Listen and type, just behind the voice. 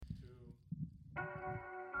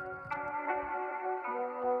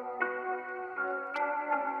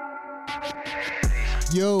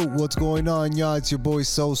Yo, what's going on, y'all? It's your boy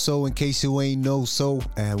So-So, in case you ain't know so,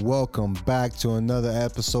 and welcome back to another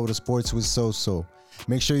episode of Sports with So-So.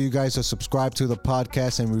 Make sure you guys are subscribed to the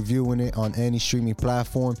podcast and reviewing it on any streaming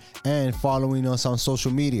platform and following us on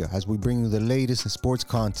social media as we bring you the latest in sports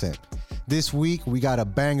content. This week, we got a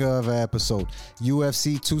banger of an episode.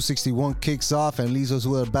 UFC 261 kicks off and leaves us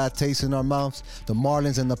with a bad taste in our mouths. The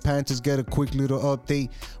Marlins and the Panthers get a quick little update.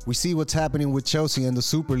 We see what's happening with Chelsea and the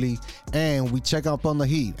Super League, and we check up on the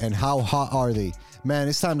Heat and how hot are they. Man,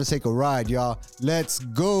 it's time to take a ride, y'all. Let's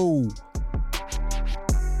go.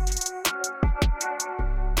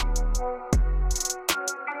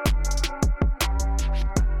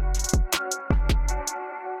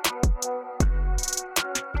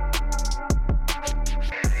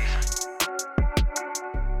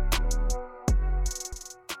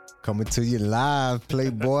 Coming to you live,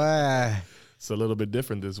 Playboy. It's a little bit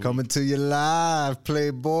different this week. Coming to you live,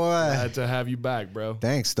 Playboy. Glad to have you back, bro.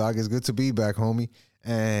 Thanks, dog. It's good to be back, homie.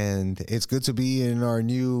 And it's good to be in our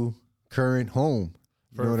new current home.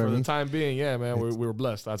 You know what I mean? The time being, yeah, man, we were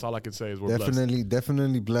blessed. That's all I can say is we're blessed.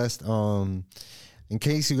 Definitely blessed. In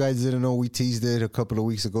case you guys didn't know, we teased it a couple of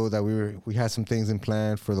weeks ago that we had some things in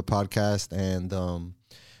plan for the podcast, and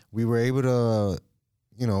we were able to,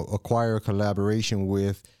 acquire a collaboration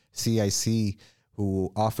with CIC,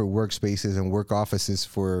 who offer workspaces and work offices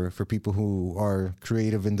for people who are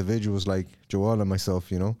creative individuals like Joel and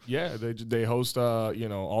myself, Yeah, they host,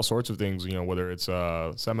 all sorts of things, whether it's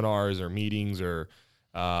seminars or meetings or,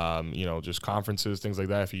 just conferences, things like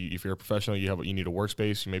that. If you're a professional, you need a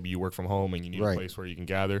workspace. Maybe you work from home and you need a place where you can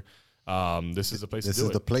gather. This is the place to do it. This is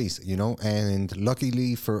the place, and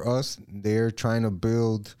luckily for us, they're trying to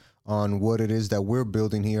build on what it is that we're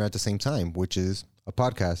building here at the same time, which is a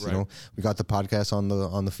podcast. Right. We got the podcast on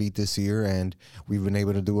the feed this year, and we've been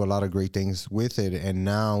able to do a lot of great things with it. And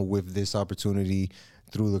now with this opportunity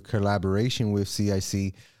through the collaboration with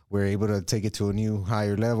CIC, we're able to take it to a new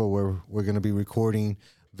higher level where we're going to be recording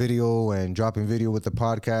video and dropping video with the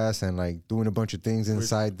podcast and like doing a bunch of things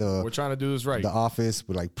inside we're trying to do this right. The office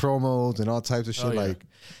with like promos and all types of shit. Yeah. Like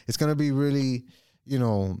it's going to be really,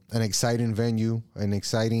 an exciting venue, an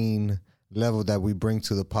exciting level that we bring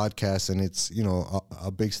to the podcast. And it's, a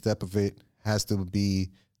big step of it has to be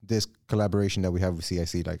this collaboration that we have with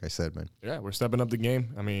CIC, like I said, man. Yeah, we're stepping up the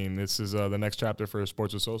game. I mean, this is the next chapter for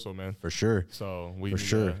Sports with So-So, man. For sure. So we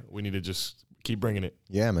need to just keep bringing it.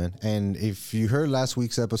 Yeah, man. And if you heard last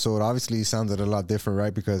week's episode, obviously it sounded a lot different,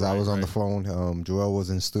 right? Because I was on the phone. Joel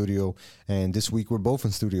was in studio. And this week we're both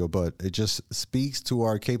in studio. But it just speaks to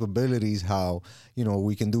our capabilities how,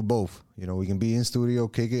 we can do both. We can be in studio,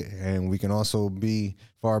 kick it, and we can also be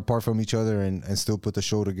far apart from each other and still put the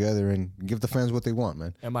show together and give the fans what they want,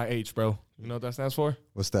 man. MIH, bro. You know what that stands for?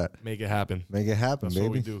 What's that? Make it happen. Make it happen, That's baby.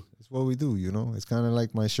 what we do. It's what we do, It's kind of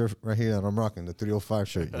like my shirt right here that I'm rocking, the 305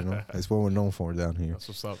 shirt, It's what we're known for down here. That's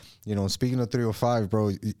what's up. Speaking of 305,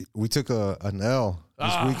 bro, we took an L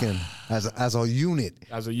this weekend as a unit.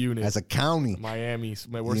 As a unit. As a county. Miami.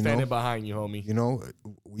 We're standing behind you, homie.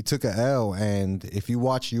 We took an L, and if you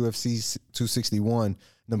watch UFC 261,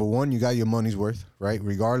 number one, you got your money's worth, right?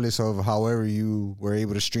 Regardless of however you were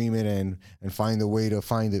able to stream it and find a way to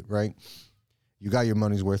find it, right? You got your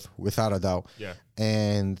money's worth, without a doubt. Yeah.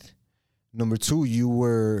 And number two, you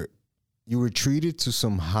were treated to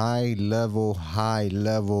some high level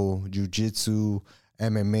jiu-jitsu,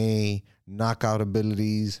 MMA, knockout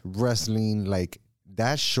abilities, wrestling. Like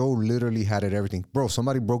that show literally had it everything. Bro,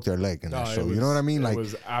 somebody broke their leg in that show. You know what I mean? It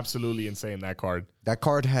was absolutely insane, that card. That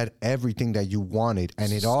card had everything that you wanted,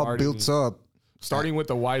 and it all built up. Starting with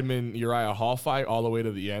the Weidman Uriah Hall fight all the way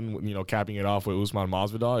to the end, capping it off with Usman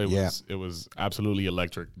Masvidal, it was absolutely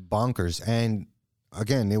electric. Bonkers. And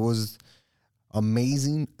again, it was an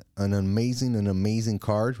amazing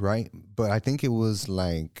card, right? But I think it was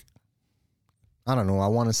like, I don't know, I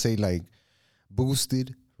want to say like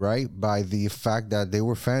boosted, right? By the fact that there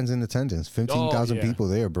were fans in attendance, 15,000 people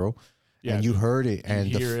there, bro. Yeah, and you heard it,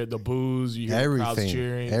 and you hear the boos, you hear the crowds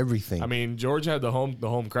cheering, everything. I mean, George had the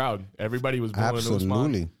home crowd. Everybody was booing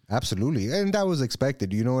Usman. Absolutely, and that was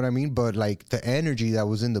expected. You know what I mean? But like the energy that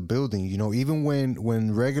was in the building, even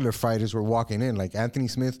when regular fighters were walking in, like Anthony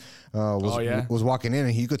Smith was walking in,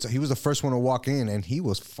 and he was the first one to walk in, and he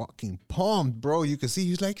was fucking pumped, bro. You could see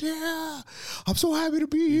he was like, "Yeah, I'm so happy to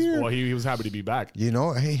be here." Well, he was happy to be back.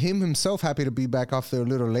 Him himself happy to be back off their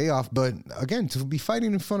little layoff, but again, to be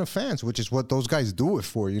fighting in front of fans, which is what those guys do it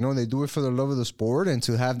for. They do it for the love of the sport, and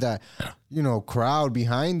to have that, crowd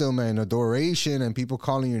behind them and adoration and people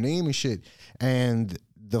calling your name and shit. And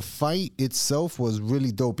the fight itself was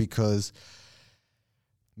really dope because,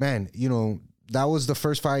 man, that was the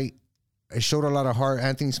first fight it showed a lot of heart.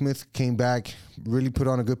 Anthony Smith came back, really put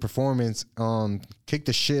on a good performance. Kicked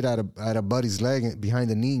the shit out of Buddy's leg behind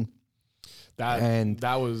the knee.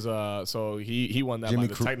 That was so he won that by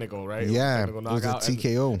the technical, right? Yeah, it was a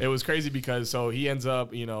TKO. It was crazy because so he ends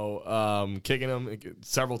up kicking him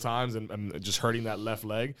several times and just hurting that left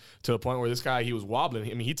leg to the point where this guy, he was wobbling.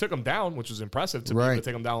 I mean, he took him down, which was impressive to be able to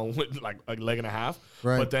take him down with like a leg and a half.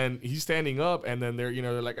 Right. But then he's standing up, and then they're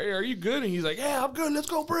like, "Hey, are you good?" And he's like, "Yeah, I'm good. Let's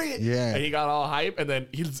go bring it." Yeah. And he got all hype, and then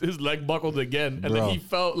his leg buckled again, and then he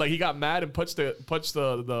felt like he got mad and punched the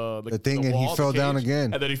thing, and he fell down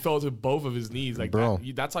again, and then he fell to both of his knees, like bro.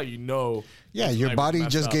 That's how you know. Yeah, your body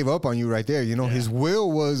just gave up on you right there. You know, his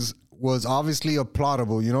will was obviously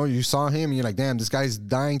applaudable. You know, you saw him and you're like, damn, this guy's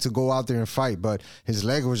dying to go out there and fight. But his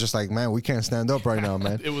leg was just like, man, we can't stand up right now,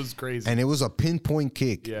 man. It was crazy. And it was a pinpoint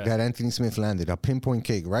kick that Anthony Smith landed. A pinpoint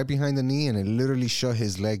kick right behind the knee, and it literally shut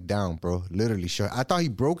his leg down, bro. Literally shut. I thought he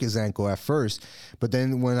broke his ankle at first. But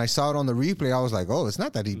then when I saw it on the replay, I was like, oh, it's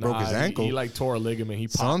not that he broke his ankle. He like tore a ligament. He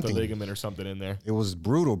popped a ligament or something in there. It was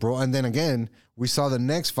brutal, bro. And then again, we saw the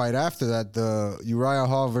next fight after that, the Uriah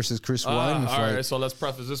Hall versus Chris Weidman fight. All right, so let's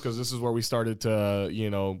preface this because this is where we started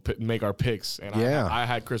to, make our picks. And I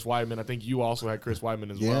had Chris Weidman. I think you also had Chris Weidman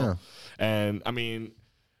as well. And, I mean,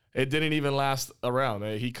 it didn't even last around.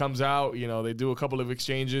 He comes out, they do a couple of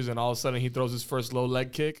exchanges, and all of a sudden he throws his first low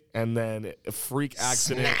leg kick, and then a freak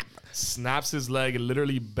accident snaps his leg. It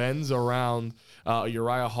literally bends around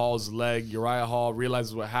Uriah Hall's leg. Uriah Hall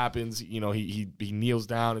realizes what happens. He kneels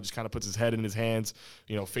down and just kind of puts his head in his hands,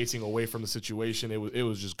 facing away from the situation. It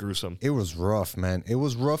was just gruesome. It was rough, man. It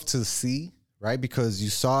was rough to see. Right, because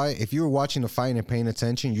you saw it. If you were watching the fight and paying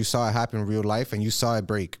attention, you saw it happen in real life, and you saw it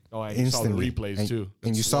break and instantly. You saw the replays too,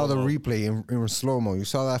 and you saw the replay in slow mo. You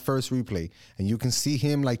saw that first replay, and you can see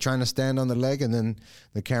him like trying to stand on the leg, and then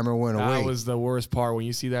the camera went away. That was the worst part when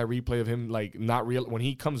you see that replay of him like not real when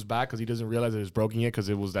he comes back because he doesn't realize it was broken yet because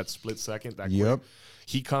it was that split second. Quick.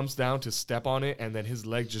 He comes down to step on it, and then his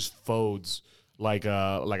leg just folds like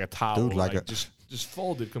a towel, dude, just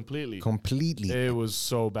folded completely. It was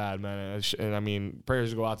so bad, man. And I mean,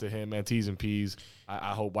 prayers go out to him, man. T's and P's.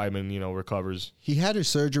 I hope Weidman, recovers. He had his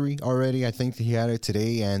surgery already. I think he had it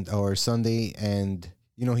today or Sunday, and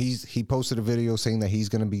he posted a video saying that he's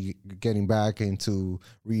going to be getting back into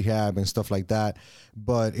rehab and stuff like that.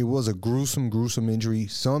 But it was a gruesome injury.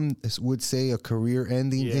 Some would say a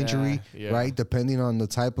career-ending injury, right? Depending on the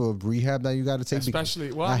type of rehab that you got to take.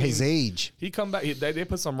 Especially at his age. He come back. They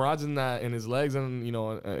put some rods in his legs and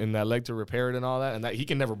in that leg to repair it and all that. And that he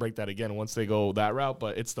can never break that again once they go that route.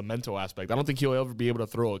 But it's the mental aspect. I don't think he'll ever be able to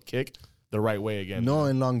throw a kick the right way again. No,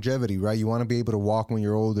 and longevity, right? You want to be able to walk when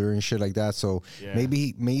you're older and shit like that. So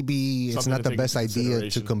maybe it's not the best idea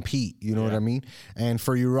to compete. You know what I mean? And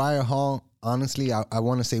for Uriah Hall, honestly, I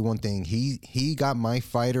want to say one thing. He got my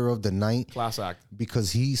fighter of the night. Class act.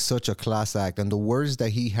 Because he's such a class act. And the words that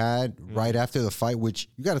he had right after the fight, which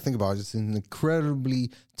you got to think about, it's an incredibly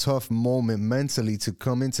tough moment mentally to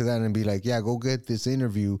come into that and be like, yeah, go get this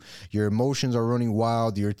interview. Your emotions are running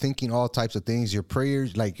wild. You're thinking all types of things. Your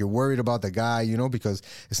prayers, like you're worried about the guy, because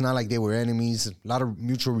it's not like they were enemies. A lot of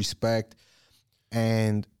mutual respect.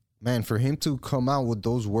 And man, for him to come out with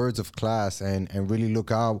those words of class and really look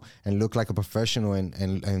out and look like a professional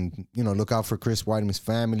and look out for Chris Weidman's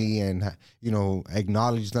family and,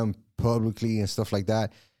 acknowledge them publicly and stuff like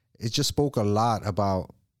that, it just spoke a lot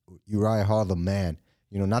about Uriah Hall, the man,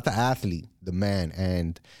 not the athlete, the man.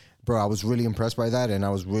 And, bro, I was really impressed by that, and I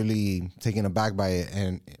was really taken aback by it.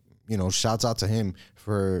 And, shouts out to him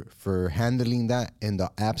for handling that in the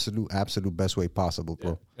absolute best way possible,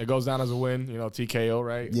 bro. Yeah. It goes down as a win, TKO,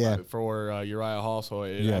 right? Yeah. For Uriah Hall, so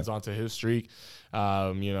it adds on to his streak.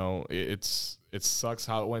 It sucks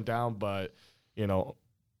how it went down, but,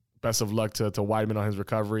 best of luck to Weidman on his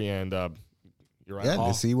recovery and Uriah Hall.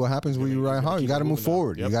 Let's see what happens with Uriah Hall. You got to move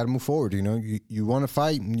forward. Yep. You got to move forward. You want to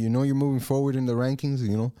fight, and you're moving forward in the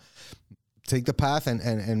rankings, take the path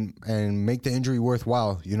and make the injury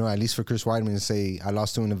worthwhile, at least for Chris Weidman to say, I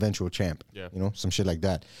lost to an eventual champ, some shit like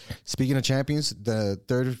that. Speaking of champions, the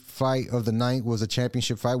third fight of the night was a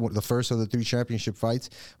championship fight, the first of the 3 championship fights.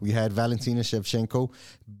 We had Valentina Shevchenko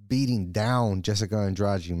beating down Jessica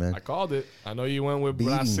Andrade, man. I called it. I know you went with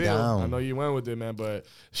Brazil. I know you went with it, man, but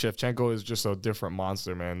Shevchenko is just a different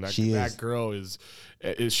monster, man. That girl is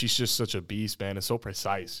she's just such a beast, man. It's so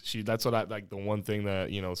precise. That's what I like. The one thing that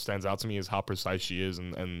stands out to me is how precise she is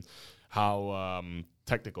and how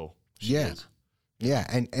technical she is. Yeah,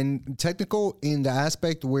 and technical in the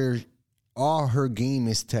aspect where all her game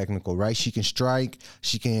is technical, right? She can strike,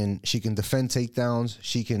 she can defend takedowns,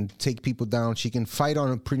 she can take people down, she can fight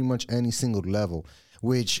on pretty much any single level.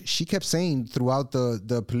 which she kept saying throughout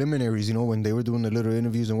the preliminaries, you know, when they were doing the little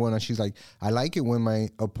interviews and whatnot. She's like, I like it when my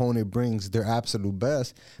opponent brings their absolute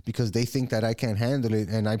best because they think that I can't handle it.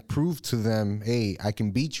 And I prove to them, hey, I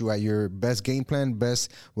can beat you at your best game plan,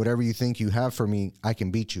 best whatever you think you have for me, I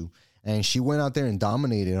can beat you. And she went out there and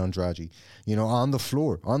dominated Andrade, you know, on the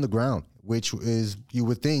floor, on the ground, which is, you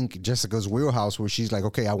would think, Jessica's wheelhouse, where she's like,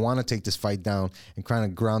 okay, I want to take this fight down and kind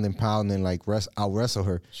of ground and pound and like out wrestle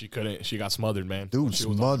her. She couldn't. She got smothered, man. Dude, she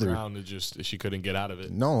smothered. Was on the ground, she couldn't get out of it.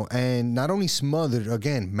 No, and not only smothered,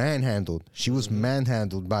 again, manhandled. She was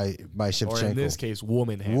manhandled by Shevchenko. Or in this case,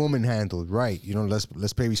 woman-handled. Woman-handled, right. You know,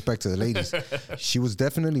 let's pay respect to the ladies. She was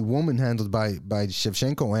definitely woman-handled by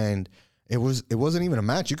Shevchenko, and it wasn't even a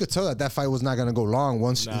match. You could tell that fight was not going to go long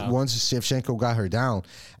once Shevchenko got her down.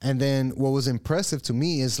 And then what was impressive to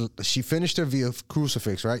me is she finished her via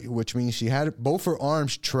crucifix, right? Which means she had both her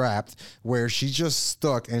arms trapped where she just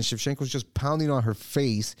stuck and Shevchenko's just pounding on her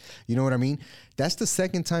face. You know what I mean? That's the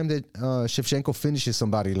second time that Shevchenko finishes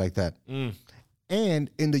somebody like that. And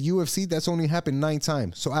in the UFC, that's only happened 9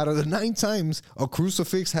 times. So out of the 9 times a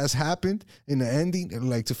crucifix has happened in the ending,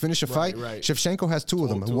 like to finish a fight, Shevchenko has 2 of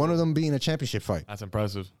them, and one of them being a championship fight. That's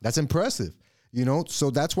impressive. That's impressive. You know, so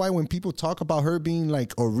that's why when people talk about her being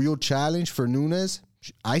like a real challenge for Nunes,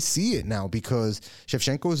 I see it now because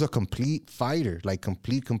Shevchenko is a complete fighter, like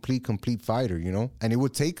complete fighter, you know? And it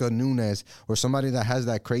would take a Nunes or somebody that has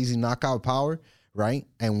that crazy knockout power, right?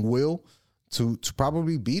 And will to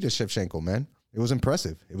probably beat a Shevchenko, man. It was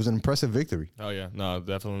impressive. It was an impressive victory. Oh, yeah. No,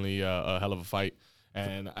 definitely a hell of a fight.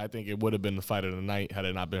 And I think it would have been the fight of the night had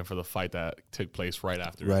it not been for the fight that took place right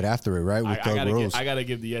after it. Right after it, right? With Thug Rose. I got to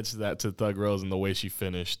give the edge to Thug Rose and the way she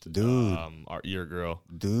finished. Dude. Your girl.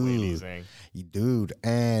 Dude. Dude.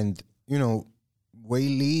 And, you know, Wei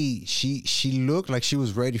Li, she looked like she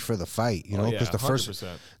was ready for the fight, you know? Because the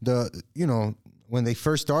 100%. You know, when they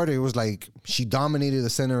first started, it was like she dominated the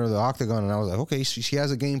center of the octagon, and I was like, okay, she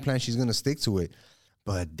has a game plan. She's going to stick to it.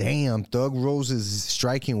 But damn, Thug Rose's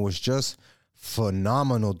striking was just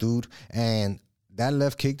phenomenal, dude. And that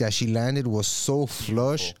left kick that she landed was so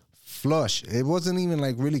flush. It wasn't even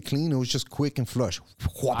like really clean. It was just quick and flush.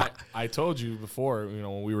 I told you before, you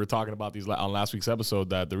know, when we were talking about these on last week's episode,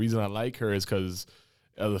 that the reason I like her is because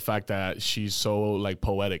of the fact that she's so like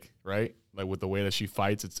poetic, right? Like with the way that she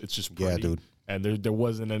fights, it's just pretty. Yeah, dude. And there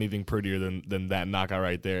wasn't anything prettier than that knockout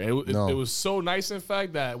right there. It was so nice, in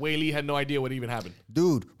fact, that Wei Li had no idea what even happened.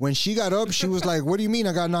 Dude, when she got up, she was like, what do you mean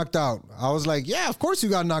I got knocked out? I was like, yeah, of course you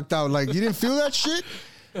got knocked out. Like, you didn't feel that shit?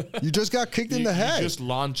 You just got kicked in the head. You just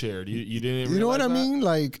lawn chaired. You didn't. You know what I that? mean?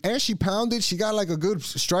 Like, and she pounded. She got like a good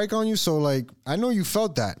strike on you. So like, I know you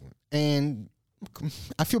felt that, and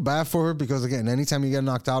I feel bad for her because again, anytime you get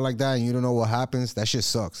knocked out like that and you don't know what happens, that shit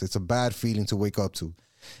sucks. It's a bad feeling to wake up to,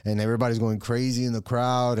 and everybody's going crazy in the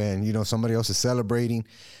crowd, and you know somebody else is celebrating,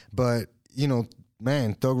 but you know,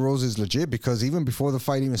 man, Thug Rose is legit because even before the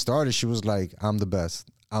fight even started, she was like, "I'm the best.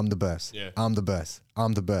 I'm the best. Yeah. I'm the best.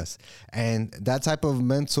 I'm the best." And that type of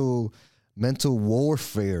mental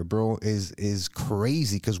warfare, bro, is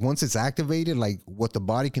crazy because once it's activated, like what the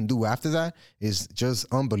body can do after that is just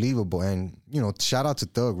unbelievable. And you know, shout out to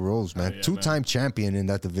Thug Rose, man, two-time champion in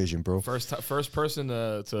that division, bro. First person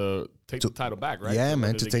to take the title back, right? Yeah,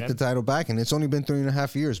 man, to take the title back, and it's only been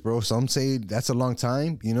 3.5 years, bro. Some say that's a long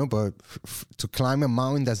time, you know, but to climb a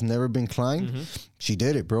mountain that's never been climbed, she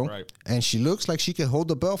did it, bro. Right. And she looks like she could hold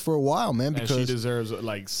the belt for a while, man. Because she deserves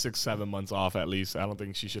like 6-7 months off at least. I don't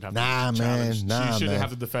think she should have. She shouldn't have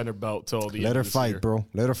to defend her belt till the end. Let her of this fight, year. bro.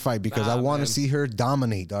 Let her fight because I want to see her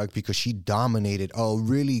dominate, dog. Because she dominated a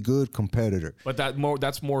really good competitor. But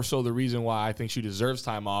that's more so the reason why I think she deserves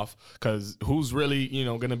time off. Because who's really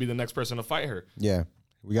going to be the next person to fight her? Yeah,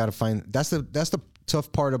 we got to find. That's the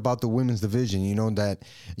tough part about the women's division. You know that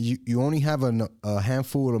you only have a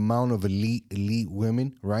handful amount of elite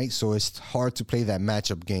women, right? So it's hard to play that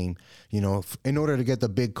matchup game. You know, in order to get the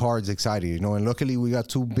big cards excited. You know, and luckily we got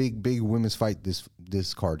 2 big women's fight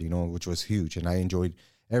this card. You know, which was huge, and I enjoyed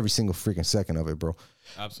every single freaking second of it, bro.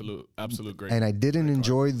 Absolute great. And I didn't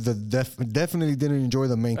enjoy definitely didn't enjoy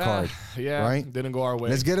the main card. Yeah, right. Didn't go our way.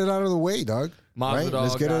 Let's get it out of the way, dog. Right?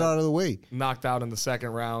 Let's get it out of the way. Knocked out in the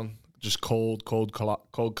second round, just cold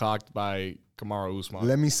cocked by Kamaru Usman.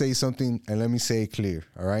 Let me say something, and let me say it clear.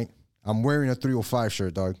 All right, I'm wearing a 305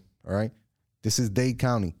 shirt, dog. All right, this is Dade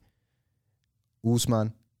County.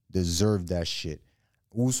 Usman deserved that shit.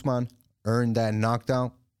 Usman earned that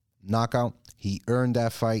knockout. He earned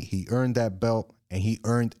that fight. He earned that belt. and he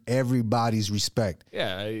earned everybody's respect.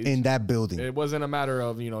 Yeah, in that building. It wasn't a matter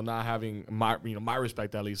of not having my my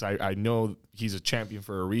respect. At least I know he's a champion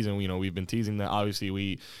for a reason. We've been teasing that. Obviously,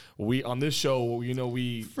 we on this show,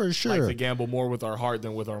 we for sure like to gamble more with our heart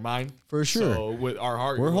than with our mind. For sure. So with our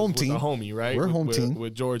heart, we're home with team. The homie, right? We're home team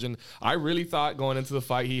with George, and I really thought going into the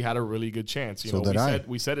fight he had a really good chance.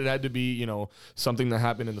 We said it had to be something that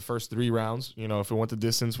happened in the first 3 rounds. If it went the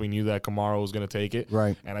distance, we knew that Kamaru was going to take it.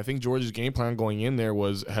 Right. And I think George's game plan going in there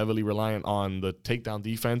was heavily reliant on the takedown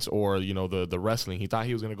defense or the wrestling. He thought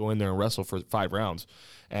he was going to go in there and wrestle for 5 rounds,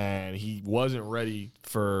 and he wasn't ready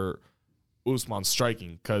for Usman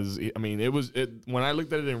striking, because when I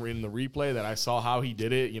looked at it in the replay that I saw how he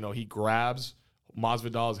did it, he grabs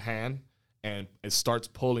Masvidal's hand and it starts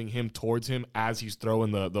pulling him towards him as he's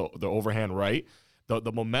throwing the overhand right.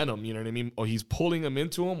 The momentum, you know what I mean? Or he's pulling him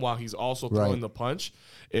into him while he's also throwing the punch.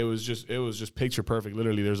 It was just picture perfect.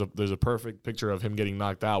 Literally, there's a perfect picture of him getting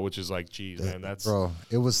knocked out, which is like, geez, man, that's bro.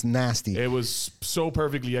 It was nasty. It was so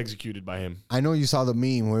perfectly executed by him. I know you saw the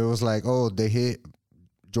meme where it was like, oh, they hit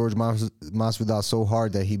George Masvidal so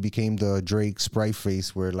hard that he became the Drake Sprite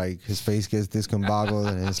face, where like his face gets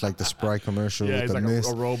discombobulated and it's like the Sprite commercial with he's the like mist.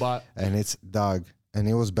 a robot, and it's dog, and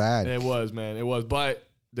it was bad. It was, man, it was, but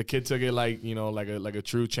the kid took it like a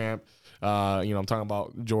true champ. I'm talking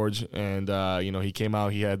about George, and he came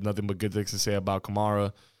out. He had nothing but good things to say about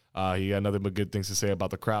Kamara. He had nothing but good things to say about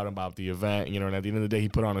the crowd and about the event. And at the end of the day, he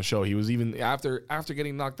put on a show. He was even after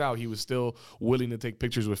getting knocked out, he was still willing to take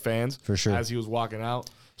pictures with fans for sure as he was walking out.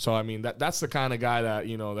 So that's the kind of guy that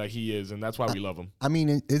that he is, and that's why we love him.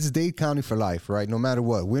 It's Dade County for life, right? No matter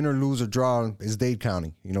what, win or lose or draw, it's Dade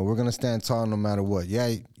County. We're gonna stand tall no matter what.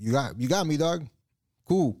 Yeah, you got me, dog.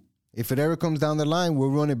 Cool. If it ever comes down the line, we'll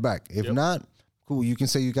run it back. If not, cool. You can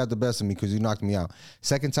say you got the best of me because you knocked me out.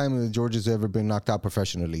 Second time that George has ever been knocked out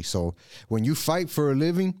professionally. So when you fight for a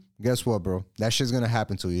living, guess what, bro? That shit's gonna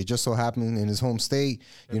happen to you. It just so happened in his home state,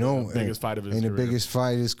 the biggest fight of his career. The biggest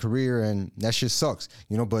fight of his career, and that shit sucks.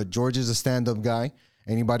 But George is a stand-up guy.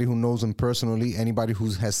 Anybody who knows him personally, anybody who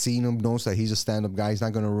has seen him knows that he's a stand-up guy. He's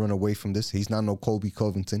not gonna run away from this. He's not no Kobe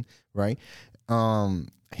Covington, right?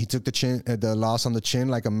 He took the loss on the chin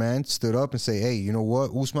like a man, stood up and say, hey, you know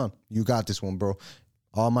what, Usman, you got this one, bro.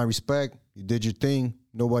 All my respect. You did your thing.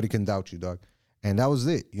 Nobody can doubt you, dog. And that was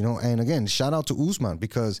it, And again, shout out to Usman,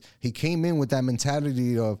 because he came in with that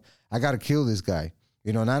mentality of, I got to kill this guy.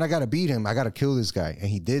 Not I got to beat him. I got to kill this guy. And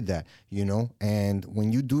he did that, And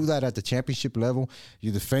when you do that at the championship level,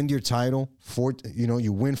 you defend your title.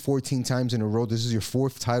 You win 14 times in a row. This is your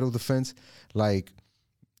 4th title defense. Like,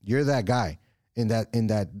 you're that guy in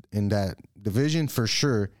that division for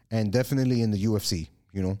sure, and definitely in the UFC.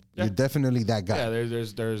 You're definitely that guy. Yeah,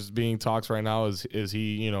 there's being talks right now. Is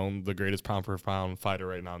he the greatest pound for pound fighter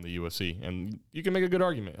right now in the UFC? And you can make a good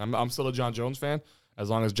argument. I'm still a John Jones fan. As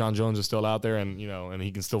long as John Jones is still out there and and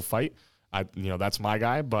he can still fight, that's my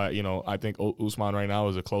guy. But I think Usman right now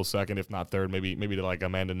is a close second, if not third, maybe to like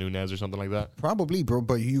Amanda Nunes or something like that. Probably, bro.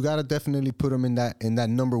 But you gotta definitely put him in that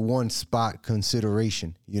number 1 spot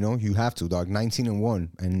consideration. You have to, dog. 19-1,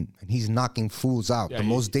 and he's knocking fools out. Yeah,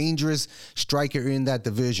 most dangerous striker in that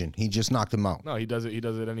division. He just knocked him out. No, he does it. He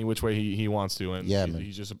does it any which way he wants to, and yeah,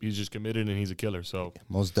 he's just committed, and he's a killer. So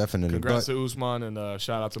most definitely. Congrats to Usman, and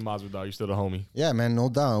shout out to Masvidal. You're still the homie. Yeah, man, no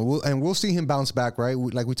doubt. We'll see him bounce back, right?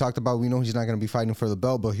 Like we talked about, we know he's not going to be fighting for the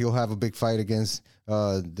belt, but he'll have a big fight against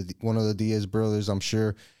one of the Diaz brothers, I'm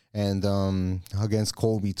sure, and against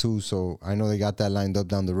Colby too. So I know they got that lined up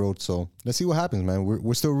down the road. So let's see what happens, man.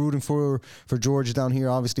 We're still rooting for George down here.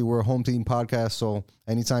 Obviously, we're a home team podcast, so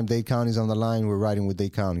anytime Dade County's on the line, we're riding with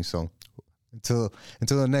Dade County. So until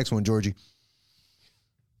the next one, Georgie.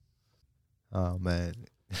 Oh man,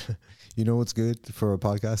 you know what's good for a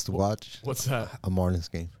podcast to watch? What's that? A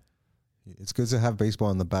Marlins game. It's good to have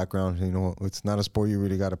baseball in the background. It's not a sport you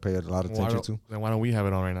really got to pay a lot of attention to. Then why don't we have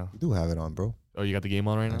it on right now? We do have it on, bro. Oh, you got the game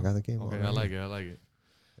on right now? I got the game on. Okay, right I like it.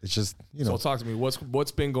 It's just, So talk to me.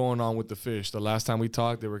 What's been going on with the fish? The last time we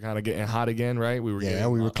talked, they were kind of getting hot again, right? We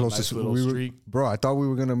were close to bro. I thought we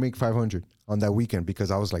were gonna make 500 on that weekend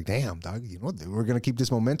because I was like, damn, dog, we're gonna keep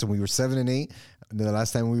this momentum. We were 7-8 the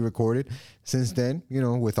last time we recorded. Since then,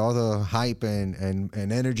 with all the hype and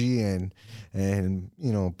energy and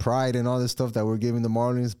pride and all this stuff that we're giving the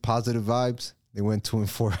Marlins, positive vibes. They went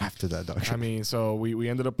 2-4 after that, dog. So we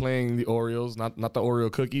ended up playing the Orioles, not the Oreo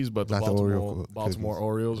cookies, but the Baltimore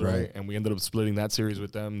Orioles, right? And we ended up splitting that series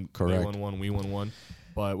with them. Correct. They won one, we won one.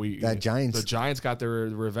 But the Giants got their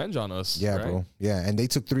revenge on us. Yeah, right? bro. Yeah, and they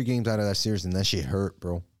took 3 games out of that series, and that shit hurt,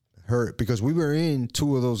 bro. hurt because we were in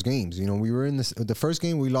 2 of those games. You know, we were in the first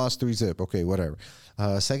game we lost 3-0. Okay, whatever.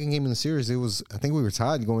 Second game in the series, I think we were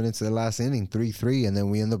tied going into the last inning 3-3, and then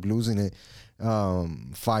we end up losing it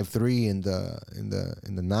 5-3 in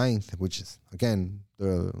the ninth, which is again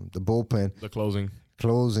the bullpen, the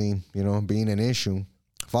closing, you know, being an issue.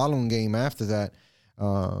 Following game after that,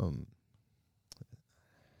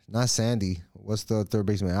 not Sandy. What's the third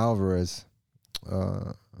baseman? Alvarez.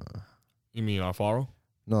 You mean Alfaro?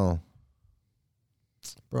 No.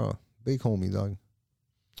 Bro, big homie, dog.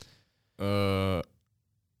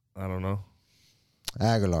 I don't know.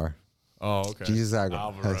 Aguilar. Oh, okay. Jesus Aguilar.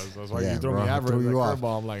 Alvarez. That's why you threw me Alvarez. That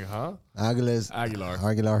curveball. I'm like, huh?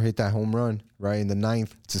 Aguilar hit that home run, right, in the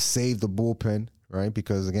ninth to save the bullpen, right?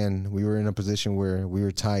 Because, again, we were in a position where we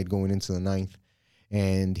were tied going into the ninth.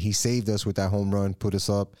 And he saved us with that home run, put us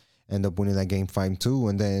up, end up winning that game 5-2.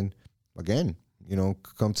 And then, again, you know,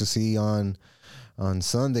 come to see on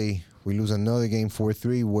Sunday, we lose another game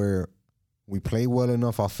 4-3 where we play well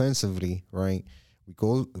enough offensively, right?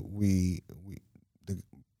 We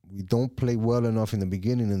don't play well enough in the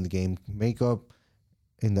beginning of the game, make up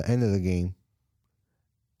in the end of the game,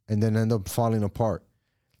 and then end up falling apart.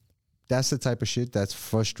 That's the type of shit that's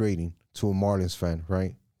frustrating to a Marlins fan,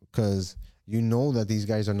 right? Because you know that these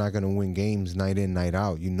guys are not going to win games night in, night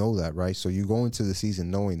out. You know that, right? So you go into the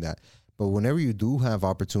season knowing that. But whenever you do have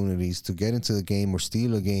opportunities to get into the game or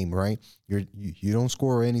steal a game, right, you don't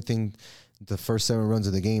score anything the first 7 runs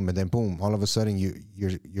of the game, and then boom, all of a sudden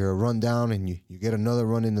you're a run down and you get another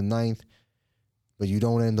run in the ninth, but you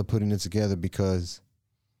don't end up putting it together because,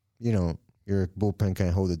 you know, your bullpen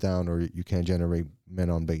can't hold it down or you can't generate men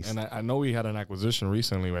on base. And I know we had an acquisition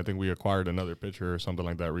recently. I think we acquired another pitcher or something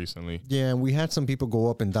like that recently. Yeah, and we had some people go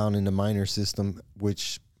up and down in the minor system,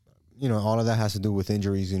 which, you know, all of that has to do with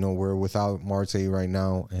injuries. You know, we're without Marte right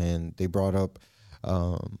now, and they brought up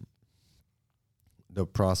the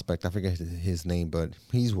prospect. I forget his name, but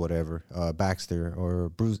he's whatever. Baxter or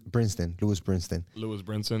Lewis Brinson. Lewis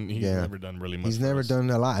Brinson. He's never done really much. He's never done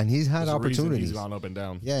a lot, and he's had opportunities. He's gone up and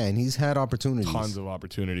down. Yeah, and he's had opportunities. Tons of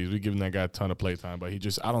opportunities. We given that guy a ton of play time, but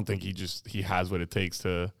I don't think he has what it takes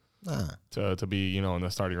to be, you know, in the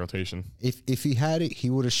starting rotation. If he had it, he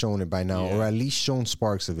would have shown it by now, or at least shown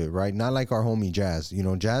sparks of it, right? Not like our homie Jazz. You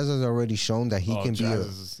know, Jazz has already shown that he can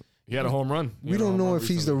he had a home run. We don't know if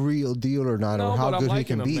he's the real deal or not, or how good he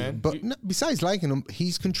can be. Man. But besides liking him,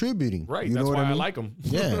 he's contributing. Right. You that's know why what I mean? like him.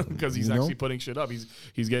 Yeah. Because he's actually putting shit up.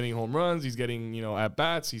 He's getting home runs. He's getting, you know, at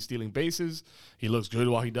bats. He's stealing bases. He looks good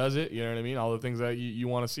while he does it. You know what I mean? All the things that you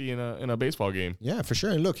want to see in a baseball game. Yeah, for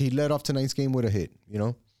sure. And look, he led off tonight's game with a hit. You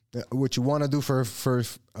know, what you want to do for a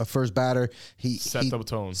first batter, he set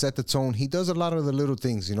the tone. He does a lot of the little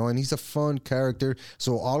things, you know, and he's a fun character.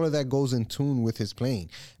 So all of that goes in tune with his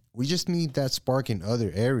playing. We just need that spark in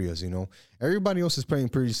other areas, you know. Everybody else is playing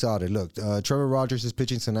pretty solid. Look, Trevor Rogers is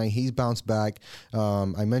pitching tonight. He's bounced back.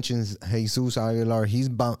 I mentioned Jesus Aguilar.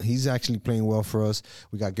 He's actually playing well for us.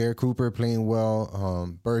 We got Garrett Cooper playing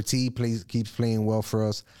well. Bertie keeps playing well for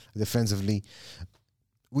us defensively.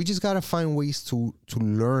 We just got to find ways to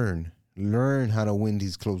learn how to win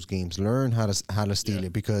these close games, learn how to steal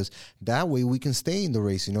it, because that way we can stay in the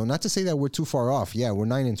race, you know. Not to say that we're too far off. Yeah, we're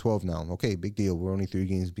 9-12 now. Okay, big deal. We're only 3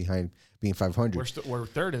 games behind being 500. We're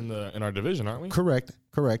third in our division, aren't we? Correct.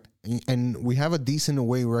 And we have a decent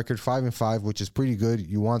away record, 5-5, which is pretty good.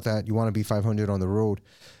 You want that. You want to be 500 on the road.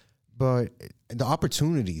 But the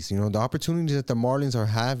opportunities, you know, the opportunities that the Marlins are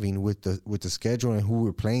having with the schedule and who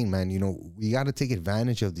we're playing, man, you know, we got to take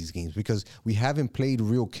advantage of these games because we haven't played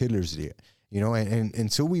real killers yet, you know, and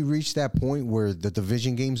until we reach that point where the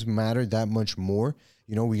division games matter that much more,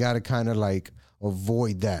 you know, we got to kind of like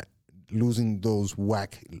avoid that, losing those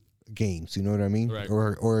whack games, you know what I mean? Right.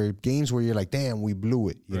 Or games where you're like, damn, we blew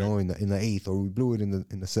it, you know, in the 8th, or we blew it in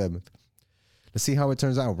the 7th. Let's see how it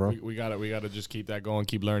turns out, bro. We gotta just keep that going,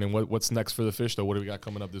 keep learning. What's next for the Fish, though? What do we got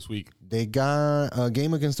coming up this week? They got a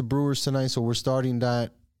game against the Brewers tonight, so we're starting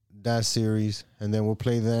that series, and then we'll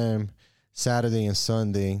play them Saturday and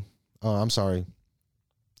Sunday. Oh, I'm sorry,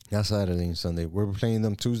 not Saturday and Sunday. We're playing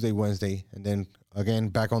them Tuesday, Wednesday, and then again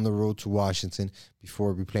back on the road to Washington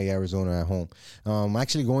before we play Arizona at home. I'm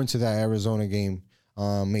actually going to that Arizona game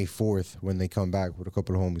May 4th when they come back with a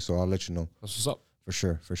couple of homies, so I'll let you know. That's what's up. For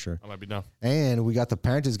sure. I might be down. And we got the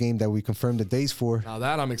Panthers game that we confirmed the days for. Now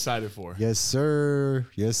that I'm excited for. Yes, sir.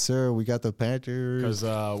 We got the Panthers. Because,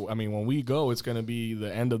 when we go, it's going to be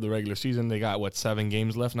the end of the regular season. They got, 7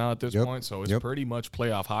 games left now at this point? So it's pretty much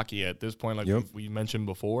playoff hockey at this point, like we mentioned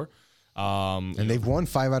before. And they've won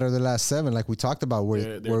 5 out of the last 7, like we talked about,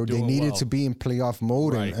 where they needed to be in playoff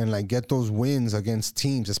mode and like get those wins against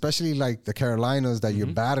teams, especially like the Carolinas that you're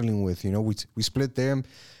battling with. You know, we split them,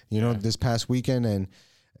 this past weekend, and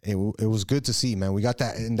it was good to see, man. We got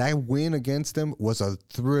that, and that win against them was a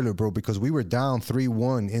thriller, bro, because we were down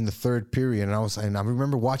 3-1 in the third period, and I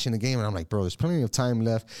remember watching the game, and I'm like, bro, there's plenty of time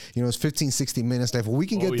left. It's 15, 60 minutes left. If we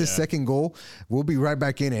can get this second goal, we'll be right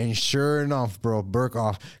back in it. And sure enough, bro,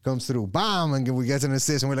 Burkhoff comes through, bam, and we get an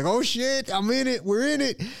assist, and we're like, oh shit, I'm in it, we're in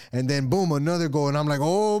it, and then boom, another goal, and I'm like,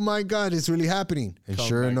 oh my God, it's really happening. And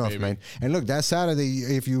sure enough, baby, man. And look, that Saturday,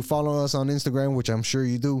 if you follow us on Instagram, which I'm sure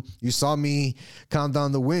you do, you saw me count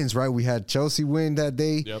down the wins, right? We had Chelsea win that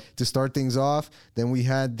day to start things off. Then we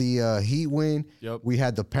had the Heat win. We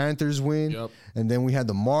had the Panthers win. And then we had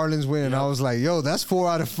the Marlins win. And I was like, yo, that's 4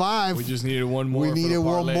 out of 5. We just needed one more. We needed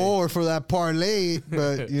one more for that parlay.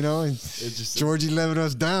 But, Georgie letting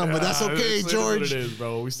us down. But that's okay, George. It's what it is,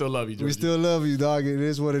 bro. We still love you, Georgie. We still love you, dog. It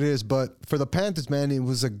is what it is. But for the Panthers, man, it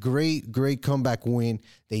was a great, great comeback win.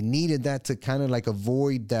 They needed that to kind of like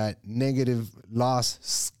avoid that negative loss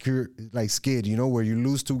skid, where you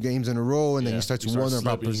lose 2 games in a row and then you start to wonder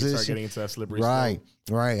about position. You start getting into that slippery slope.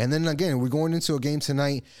 Right. And then again, we're going into a game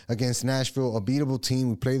tonight against Nashville, a beatable team.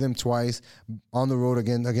 We play them twice on the road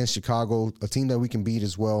again against Chicago, a team that we can beat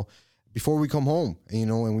as well. Before we come home,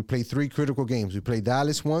 and we play 3 critical games. We play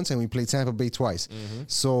Dallas once and we play Tampa Bay twice.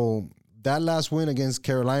 So that last win against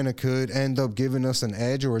Carolina could end up giving us an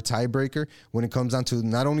edge or a tiebreaker when it comes down to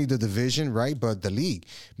not only the division, right, but the league,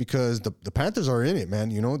 because the Panthers are in it, man.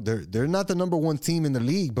 They're not the number 1 team in the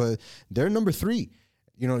league, but they're number 3.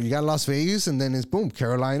 You got Las Vegas, and then it's boom,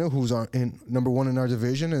 Carolina, who's in number 1 in our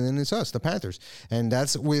division, and then it's us, the Panthers, and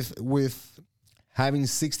that's with having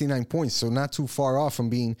 69 points, so not too far off from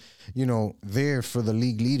being, there for the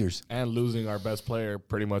league leaders. And losing our best player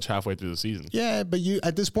pretty much halfway through the season. Yeah, but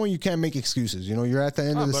at this point, you can't make excuses. You're at the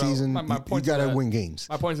end of the season. You got to win games.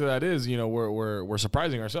 My point to that is, we're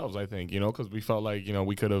surprising ourselves, I think, because we felt like,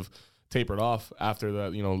 we could have tapered off after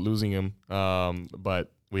that, losing him.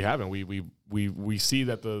 But we haven't. We see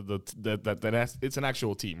that that it's an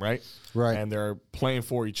actual team, right? Right. And they're playing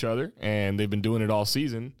for each other, and they've been doing it all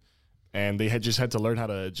season. And they had to learn how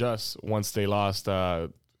to adjust once they lost.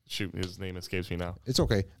 His name escapes me now. It's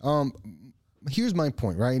okay. Here's my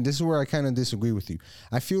point, right? And this is where I kind of disagree with you.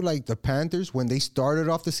 I feel like the Panthers, when they started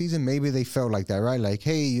off the season, maybe they felt like that, right? Like,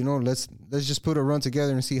 hey, let's just put a run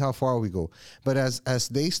together and see how far we go. But as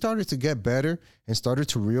they started to get better and started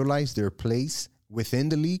to realize their place within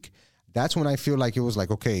the league, that's when I feel like it was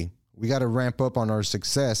like, okay, we got to ramp up on our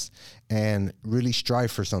success and really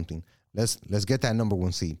strive for something. Let's get that number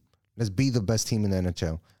 1 seed. Let's be the best team in the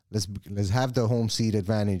NHL. Let's have the home seed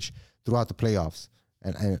advantage throughout the playoffs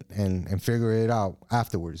and figure it out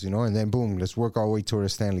afterwards, and then boom, let's work our way toward a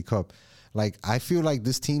Stanley Cup. Like, I feel like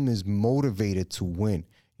this team is motivated to win,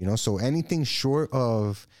 so anything short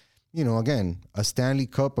of, again, a Stanley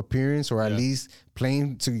Cup appearance or at least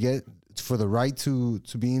playing to get for the right to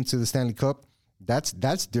be into the Stanley Cup,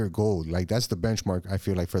 that's their goal. Like, that's the benchmark, I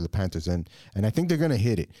feel like, for the Panthers. And I think they're going to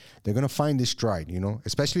hit it. They're going to find this stride,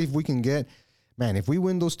 especially if we can get, man, if we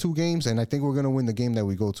win those 2 games, and I think we're going to win the game that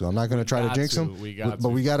we go to. I'm not going to try to jinx them, but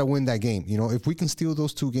we got to win that game. If we can steal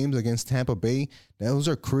those 2 games against Tampa Bay, those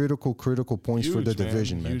are critical points for the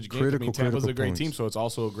division, man. Huge game. Tampa's a great team, so it's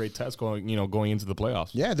also a great test going into the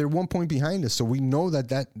playoffs. Yeah, they're 1 point behind us, so we know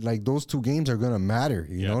that like those 2 games are going to matter,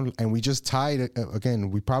 you know. And we just tied again.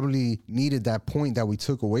 We probably needed that point that we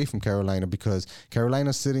took away from Carolina, because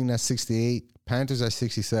Carolina's sitting at 68, Panthers at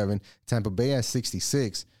 67, Tampa Bay at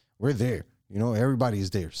 66. We're there. Everybody is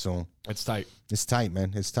there, so it's tight. It's tight,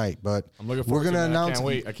 man. It's tight. But I'm looking forward we're gonna to announce. I can't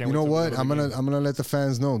wait. You know what? I'm gonna let the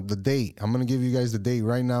fans know the date. I'm gonna give you guys the date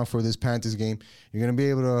right now for this Panthers game. You're gonna be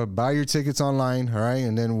able to buy your tickets online, all right?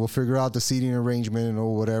 And then we'll figure out the seating arrangement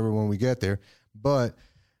or whatever when we get there. But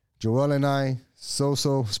Joel and I,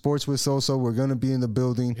 Soso, Sports with Soso, we're gonna be in the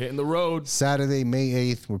building, hitting the road Saturday, May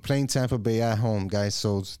 8th. We're playing Tampa Bay at home, guys.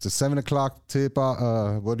 So it's the 7:00 tip.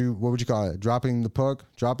 What would you call it? Dropping the puck,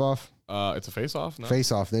 drop off. It's a face-off. No?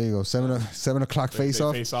 Face-off. There you go. 7 o'clock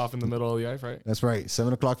face-off. Face-off in the middle of the ice, right? That's right.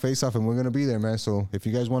 7 o'clock face-off, and we're going to be there, man. So if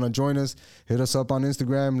you guys want to join us, hit us up on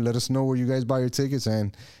Instagram. Let us know where you guys buy your tickets,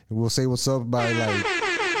 and we'll say what's up by, like,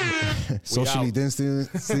 socially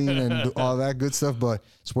distancing and do all that good stuff. But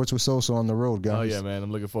Sports with Soso on the road, guys. Oh, yeah, man.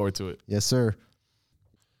 I'm looking forward to it. Yes, sir.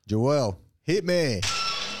 Joel, hit me.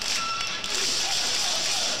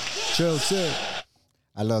 Chill.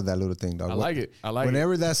 I love that little thing, dog. I like it.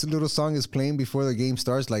 Whenever that little song is playing before the game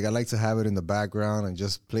starts, like I like to have it in the background and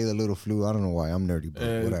just play the little flute. I don't know why. I'm nerdy, but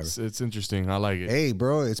whatever. It's interesting. I like it. Hey,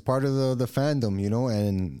 bro, it's part of the fandom, you know,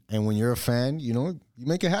 and when you're a fan, you know, you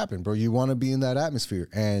make it happen, bro. You want to be in that atmosphere.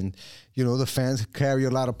 And, you know, the fans carry a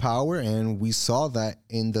lot of power, and we saw that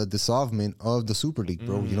in the dissolvement of the Super League,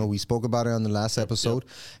 bro. You know, we spoke about it on the last episode,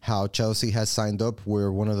 how Chelsea has signed up.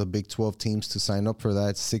 We're one of the big 12 teams to sign up for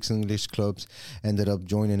that. 6 English clubs ended up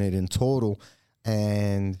joining it in total.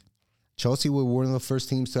 And Chelsea were one of the first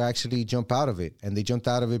teams to actually jump out of it. And they jumped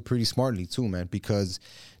out of it pretty smartly too, man, because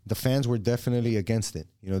the fans were definitely against it.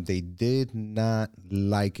 You know, they did not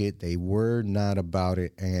like it. They were not about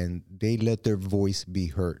it. And they let their voice be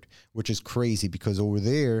heard, which is crazy because over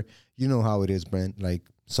there, you know how it is, Brent. Like,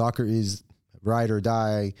 soccer is ride or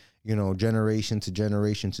die, you know, generation to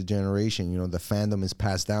generation to generation. You know, the fandom is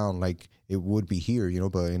passed down like it would be here, you know,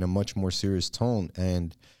 but in a much more serious tone.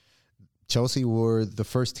 And Chelsea were the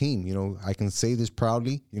first team, you know, I can say this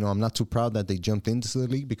proudly. You know, I'm not too proud that they jumped into the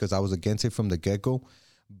league because I was against it from the get-go.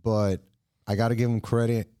 But I got to give them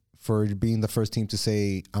credit for being the first team to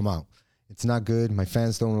say, I'm out. It's not good. My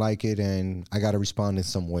fans don't like it, and I got to respond in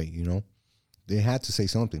some way, you know? They had to say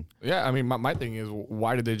something. Yeah, I mean, my thing is,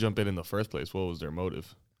 why did they jump in the first place? What was their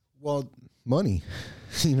motive? Well, money.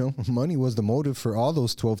 You know, money was the motive for all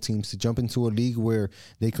those 12 teams to jump into a league where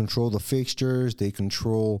they control the fixtures, they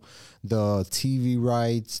control the TV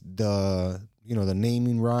rights, the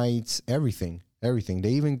naming rights, everything.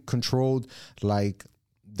 They even controlled, like,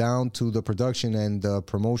 down to the production and the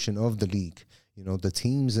promotion of the league. You know, the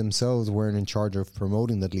teams themselves weren't in charge of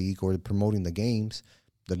promoting the league or promoting the games.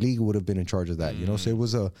 The league would have been in charge of that, you know? So it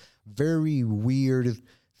was a very weird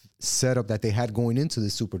setup that they had going into the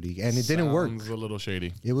Super League, and it didn't work. Sounds a little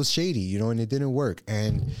shady. It was shady, you know, and it didn't work.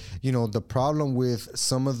 And, you know, the problem with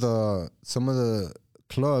some of the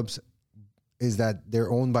clubs is that they're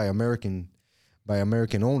owned by American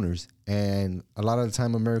owners, and a lot of the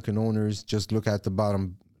time American owners just look at the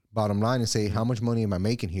bottom line and say, how much money am I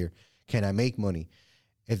making here? Can I make money?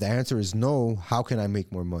 If the answer is no, how can I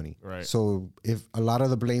make more money? Right. So if a lot of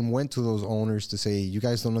the blame went to those owners to say, you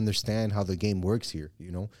guys don't understand how the game works here,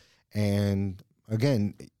 you know? And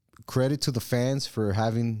again, credit to the fans for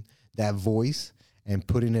having that voice and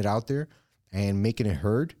putting it out there and making it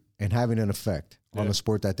heard and having an effect on the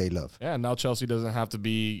sport that they love. Yeah, now Chelsea doesn't have to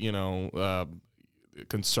be, you know,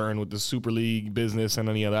 concerned with the Super League business and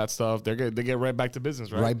any of that stuff. They get right back to business,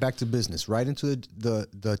 right? Right back to business, right into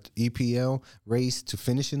the EPL race to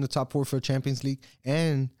finish in the top 4 for Champions League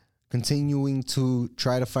and continuing to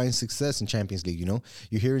try to find success in Champions League. You know,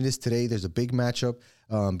 you're hearing this today. There's a big matchup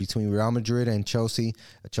between Real Madrid and Chelsea.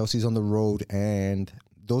 Chelsea's on the road, and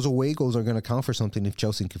those away goals are going to count for something if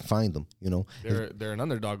Chelsea can find them. You know, they're an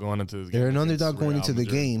underdog going into the game. They're an underdog going into the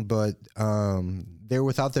game, but they're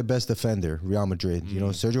without their best defender, Real Madrid. You know,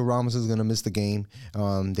 Sergio Ramos is going to miss the game.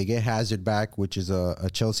 They get Hazard back, which is a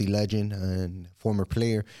Chelsea legend and former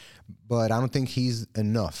player, but I don't think he's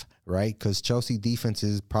enough, right? Because Chelsea defense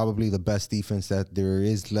is probably the best defense that there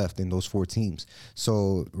is left in those 4 teams.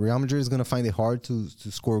 So Real Madrid is going to find it hard to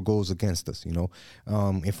score goals against us, you know.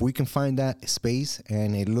 If we can find that space,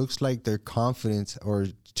 and it looks like their confidence, or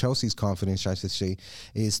Chelsea's confidence, I should say,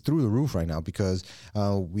 is through the roof right now, because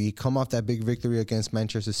we come off that big victory against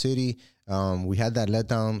Manchester City. We had that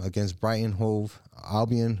letdown against Brighton Hove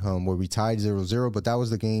Albion where we tied 0-0, but that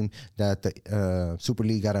was the game that the Super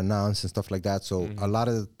League got announced and stuff like that. So a lot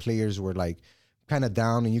of the players were like kind of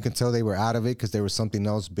down, and you can tell they were out of it because there was something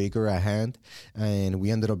else bigger at hand. And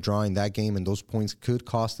we ended up drawing that game, and those points could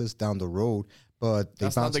cost us down the road. But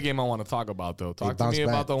that's not the game I want to talk about, though. Talk to me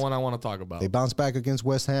about the one I want to talk about. They bounced back against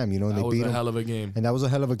West Ham, you know, and they beat them. That was a hell of a game. And that was a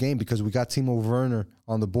hell of a game because we got Timo Werner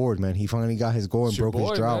on the board, man. He finally got his goal and broke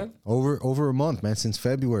his drought. Over a month, man, since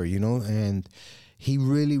February, you know, and he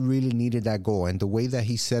really, really needed that goal. And the way that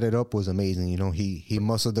he set it up was amazing. You know, he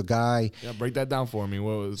muscled the guy. Yeah, break that down for me.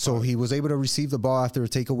 He was able to receive the ball after a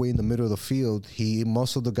takeaway in the middle of the field. He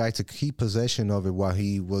muscled the guy to keep possession of it while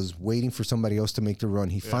he was waiting for somebody else to make the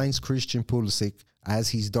run. He finds Christian Pulisic as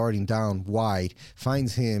he's darting down wide,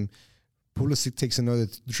 finds him. Pulisic takes another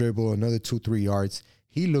dribble, another 2-3 yards.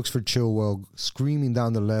 He looks for Chilwell, screaming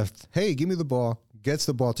down the left, hey, give me the ball. Gets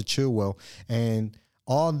the ball to Chilwell. And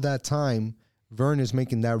all that time, Vern is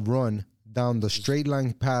making that run down the straight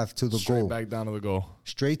line path to the goal. Straight back down to the goal.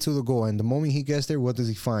 Straight to the goal. And the moment he gets there, what does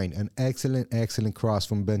he find? An excellent cross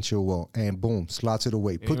from Ben Chilwell. And boom, slots it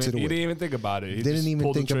away, puts it away. He didn't even think about it. He didn't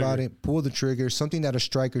even think about it. Pull the trigger. Something that a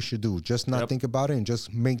striker should do. Just not think about it and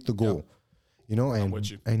just make the goal. You know,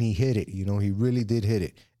 and he hit it. You know, he really did hit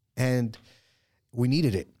it. And we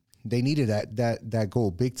needed it. they needed that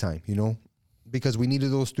goal big time, because we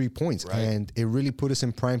needed those 3 points. Right. And it really put us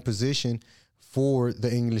in prime position for the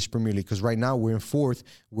English Premier League, because right now we're in fourth.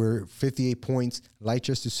 We're 58 points.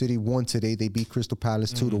 Leicester City won today. They beat Crystal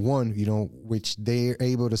Palace 2-1, which they're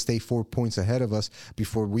able to stay 4 points ahead of us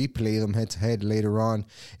before we play them head-to-head later on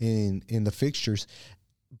in the fixtures.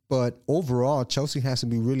 But overall, Chelsea has to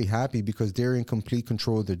be really happy because they're in complete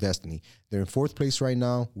control of their destiny. They're in fourth place right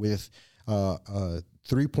now with a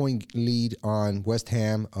 3-point lead on West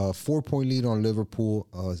Ham, a 4-point lead on Liverpool,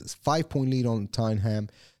 a 5-point lead on Tottenham.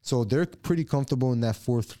 So they're pretty comfortable in that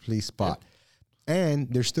fourth place spot. Yep.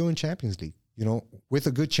 And they're still in Champions League, with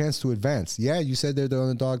a good chance to advance. Yeah, you said they're the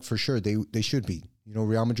underdog for sure. They should be.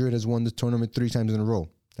 Real Madrid has won the tournament 3 times in a row.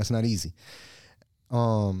 That's not easy.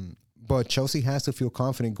 But Chelsea has to feel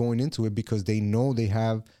confident going into it because they know they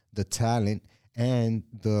have the talent and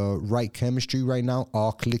the right chemistry right now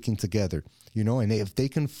all clicking together, and if they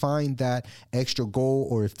can find that extra goal,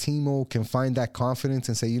 or if Timo can find that confidence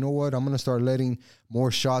and say, you know what, I'm going to start letting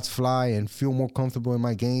more shots fly and feel more comfortable in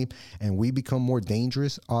my game, and we become more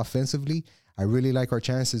dangerous offensively, I really like our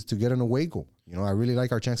chances to get an away goal. I really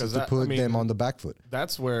like our chances to put them on the back foot.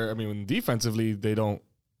 That's where, defensively, they don't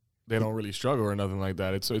really struggle or nothing like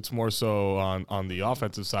that. It's more so on the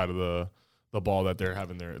offensive side of the ball that they're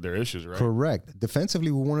having their issues, right? Correct.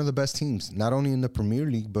 Defensively, we're one of the best teams, not only in the Premier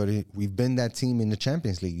League, but we've been that team in the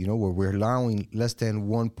Champions League, where we're allowing less than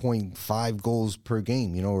 1.5 goals per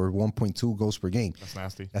game, or 1.2 goals per game.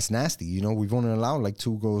 That's nasty. We've only allowed like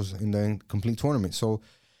 2 goals in the complete tournament. So,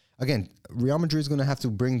 again, Real Madrid is going to have to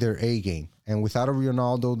bring their A game. And without a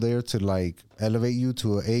Ronaldo there to, elevate you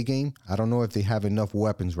to an A game, I don't know if they have enough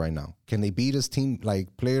weapons right now. Can they beat us team,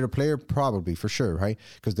 player to player? Probably, for sure, right?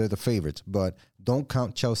 Because they're the favorites. But don't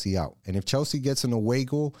count Chelsea out. And if Chelsea gets an away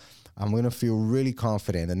goal, I'm going to feel really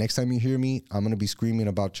confident. The next time you hear me, I'm going to be screaming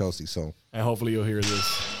about Chelsea. So, and hopefully you'll hear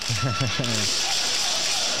this.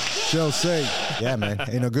 Chelsea. Yeah, man.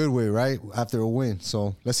 In a good way, right? After a win.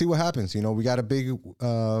 So let's see what happens. We got a big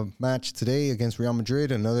match today against Real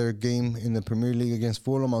Madrid, another game in the Premier League against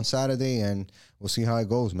Fulham on Saturday, and we'll see how it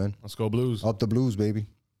goes, man. Let's go Blues. Up the Blues, baby.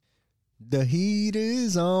 The heat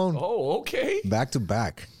is on. Oh, okay. Back to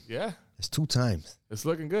back. Yeah. It's 2 times. It's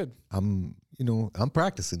looking good. I'm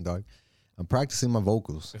practicing, dog. I'm practicing my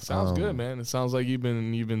vocals. It sounds good, man. It sounds like you've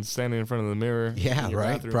been standing in front of the mirror. Yeah,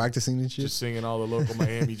 right. Practicing and shit. Just singing all the local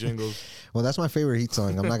Miami jingles. Well, that's my favorite Heat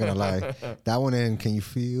song. I'm not gonna lie. That one and Can You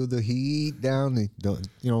Feel the Heat Down?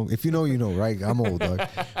 If you know, right? I'm old, dog.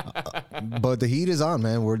 But the heat is on,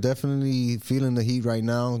 man. We're definitely feeling the heat right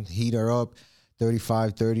now. Heat are up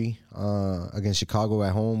 35-30 against Chicago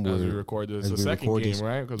at home. As we record this, the second game,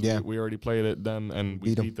 right? Because we already played them and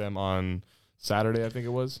we beat them on Saturday, I think it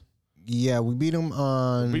was. Yeah, we beat them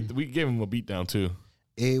on... We gave them a beatdown, too.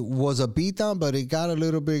 It was a beatdown, but it got a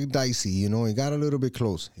little bit dicey, It got a little bit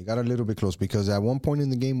close. Because at one point in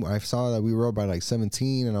the game, I saw that we were up by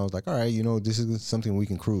 17, and I was like, all right, this is something we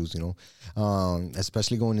can cruise,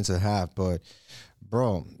 especially going into the half. But,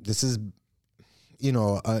 bro, this is,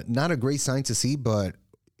 not a great sign to see, but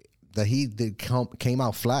the Heat came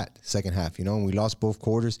out flat second half, and we lost both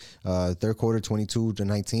quarters. Third quarter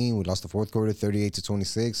 22-19, we lost the fourth quarter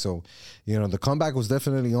 38-26. So, the comeback was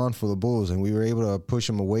definitely on for the Bulls, and we were able to push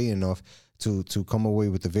them away enough to come away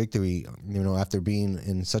with the victory, after being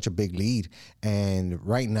in such a big lead. And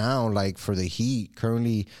right now, for the Heat,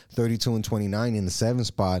 currently 32-29 in the 7th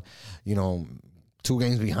spot, 2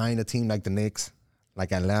 games behind a team like the Knicks,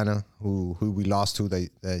 like Atlanta, who we lost to, that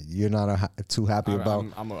you're not too happy about.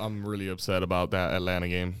 I'm really upset about that Atlanta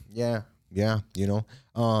game. Yeah,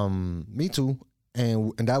 me too.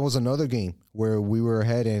 And that was another game where we were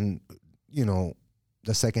ahead, and the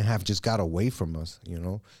second half just got away from us.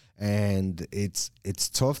 And it's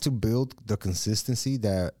tough to build the consistency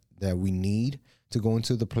that we need to go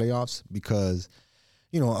into the playoffs because.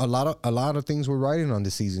 A lot of things we're riding on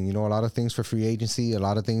this season. A lot of things for free agency, a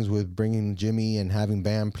lot of things with bringing Jimmy and having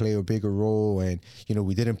Bam play a bigger role. And,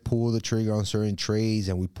 we didn't pull the trigger on certain trades,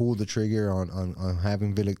 and we pulled the trigger on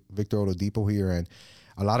having Victor Oladipo here. And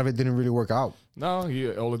a lot of it didn't really work out. No,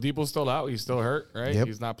 Oladipo's still out. He's still hurt, right? Yep.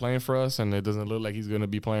 He's not playing for us, and it doesn't look like he's going to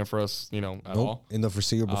be playing for us, at all. In the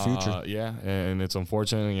foreseeable future. Yeah, and it's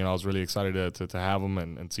unfortunate. I was really excited to have him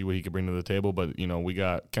and see what he could bring to the table. But, we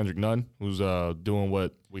got Kendrick Nunn, who's doing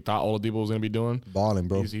what we thought Oladipo was going to be doing. Balling,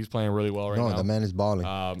 bro. He's playing really well now. No, the man is balling.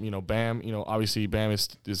 Bam, obviously Bam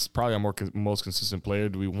is probably our most consistent player.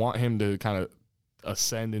 Do we want him to kind of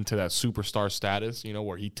ascend into that superstar status,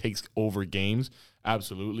 where he takes over games?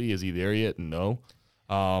 Absolutely. Is he there yet? No.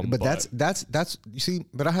 But that's you see,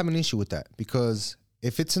 but I have an issue with that because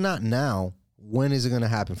if it's not now, when is it going to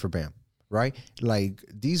happen for Bam? Right? Like,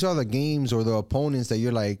 these are the games or the opponents that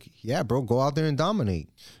you're like, yeah, bro, go out there and dominate.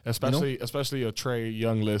 Especially a Trae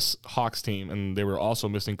Youngless Hawks team, and they were also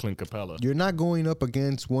missing Clint Capella. You're not going up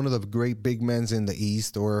against one of the great big men in the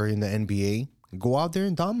East or in the NBA. Go out there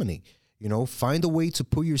and dominate. Find a way to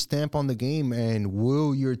put your stamp on the game and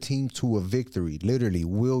will your team to a victory. Literally,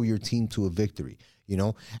 will your team to a victory.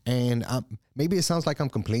 And maybe it sounds like I'm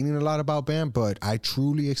complaining a lot about Bam, but I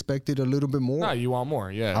truly expected a little bit more. No, you want more,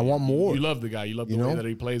 yeah. I want more. You love the guy. You love the way that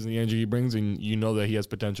he plays and the energy he brings, and you know that he has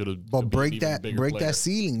potential to. But break that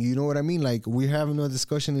ceiling. You know what I mean? Like, we're having a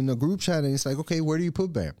discussion in the group chat, and it's like, okay, where do you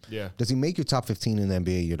put Bam? Yeah. Does he make your top 15 in the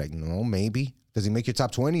NBA? You're like, no, maybe. Does he make your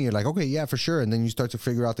top 20? You're like, okay, yeah, for sure. And then you start to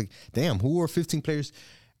figure out, who are 15 players?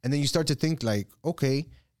 And then you start to think, like, okay,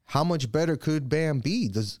 how much better could Bam be?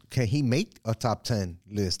 Can he make a top 10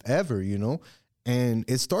 list ever, And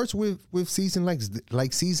it starts with seasons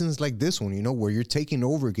like this one, where you're taking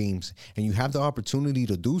over games and you have the opportunity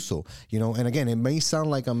to do so, And again, it may sound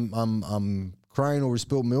like I'm crying over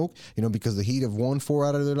spilled milk, because the Heat have won 4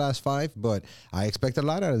 out of their last 5, but I expect a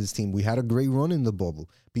lot out of this team. We had a great run in the bubble.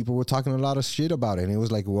 People were talking a lot of shit about it, and it was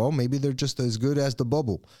like, well, maybe they're just as good as the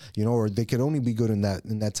bubble, or they could only be good in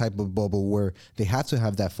that type of bubble where they have to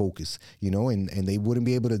have that focus, and they wouldn't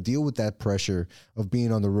be able to deal with that pressure of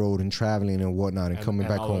being on the road and traveling and whatnot and coming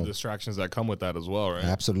back home. And all the distractions that come with that as well, right?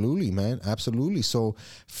 Absolutely, man. Absolutely. So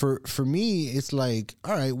for me, it's like,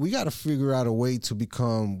 all right, we got to figure out a way to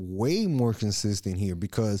become way more consistent here,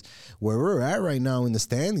 because where we're at right now in the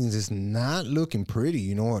standings is not looking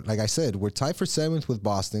pretty. Like I said, we're tied for 7th with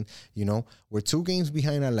Boston. We're 2 games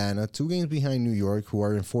behind Atlanta, 2 games behind New York, who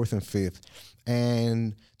are in 4th and 5th.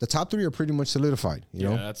 And the top 3 are pretty much solidified.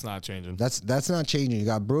 Yeah, that's not changing. That's not changing. You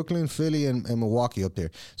got Brooklyn, Philly, and Milwaukee up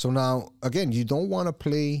there. So now, again, you don't want to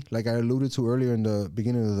play, like I alluded to earlier in the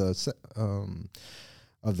beginning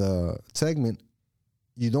of the segment,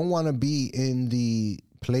 you don't want to be in the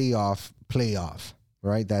playoff,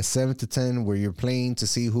 right? That 7 to 10 where you're playing to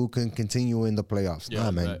see who can continue in the playoffs. Yeah,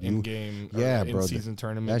 man. In-game, bro, in-season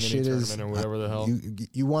tournament, that shit tournament is, or whatever the hell.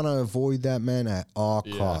 You want to avoid that, man, at all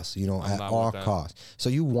costs. At all costs. So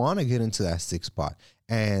you want to get into that 6th spot,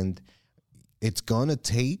 and it's gonna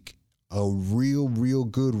take a real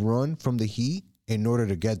good run from the Heat in order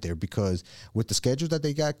to get there, because with the schedule that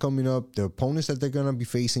they got coming up, the opponents that they're going to be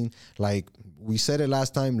facing, like we said it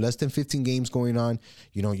last time, less than 15 games going on.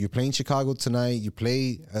 You're playing Chicago tonight. You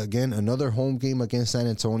play, again, another home game against San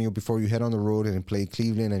Antonio before you head on the road and play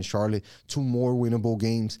Cleveland and Charlotte, 2 more winnable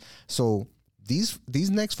games. So these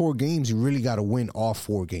next 4 games, you really got to win all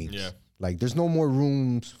 4 games. Yeah. Like, there's no more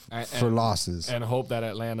room for losses. And hope that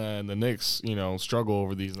Atlanta and the Knicks, struggle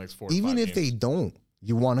over these next 4 Even if games. they don't,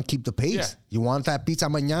 you want to keep the pace. Yeah. You want that pizza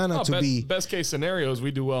mañana to be. Best case scenario is we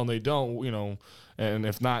do well and they don't, and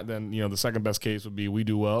if not, then, the second best case would be we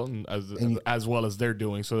do well and as well as they're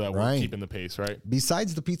doing, so that we're keeping the pace, right?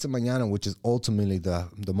 Besides the pizza mañana, which is ultimately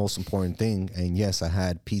the most important thing, and yes, I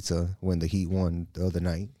had pizza when the Heat won the other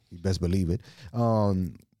night. You best believe it.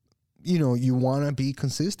 You want to be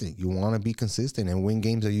consistent. You want to be consistent and win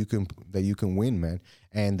games that you can win, man.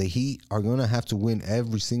 And the Heat are going to have to win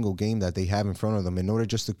every single game that they have in front of them in order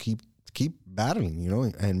just to keep battling,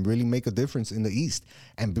 and really make a difference in the East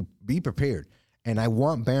and be prepared. And I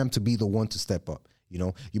want Bam to be the one to step up.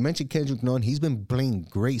 You mentioned Kendrick Nunn. He's been playing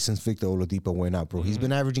great since Victor Oladipo went out, bro. Mm-hmm. He's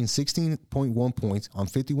been averaging 16.1 points on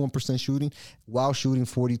 51% shooting while shooting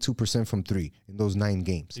 42% from 3 in those 9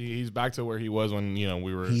 games. He's back to where he was when,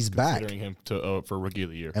 we were considering him for Rookie of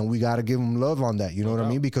the Year. And we got to give him love on that, you know what I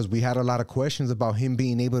mean? Because we had a lot of questions about him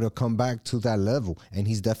being able to come back to that level, and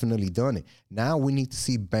he's definitely done it. Now we need to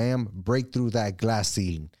see Bam break through that glass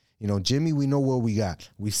ceiling. Jimmy, we know what we got.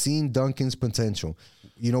 We've seen Duncan's potential.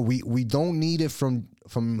 We don't need it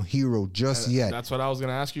from Hero just yet. That's what I was going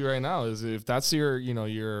to ask you right now, is if that's your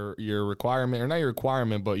requirement, or not your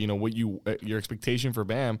requirement, but what your expectation for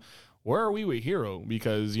Bam, where are we with Hero?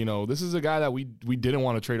 Because, this is a guy that we didn't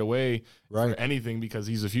want to trade away for anything, because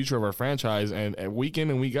he's the future of our franchise. And week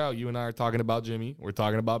in and week out, you and I are talking about Jimmy. We're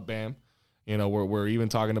talking about Bam. We're even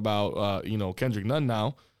talking about, Kendrick Nunn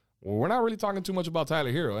now. Well, we're not really talking too much about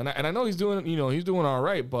Tyler Hero. And I know he's doing all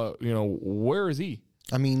right, but, where is he?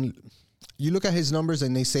 I mean, you look at his numbers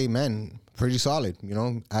and they say, man, pretty solid,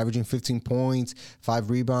 averaging 15 points, 5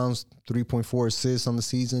 rebounds, 3.4 assists on the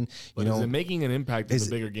season. But is it making an impact in the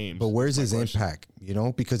bigger games? But where's his impact,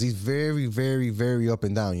 because he's very, very, very up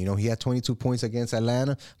and down. He had 22 points against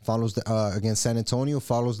Atlanta, against San Antonio,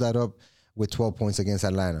 follows that up with 12 points against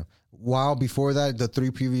Atlanta. while before that, the 3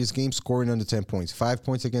 previous games, scoring under 10 points. 5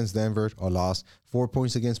 points against Denver, a loss. 4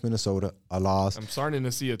 points against Minnesota, a loss. I'm starting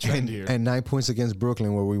to see a trend here. And 9 points against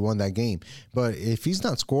Brooklyn, where we won that game. But if he's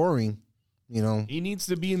not scoring, you know, he needs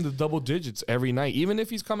to be in the double digits every night, even if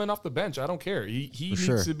he's coming off the bench. I don't care. He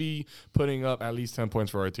needs to be putting up at least 10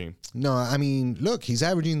 points for our team. No, I mean, look, he's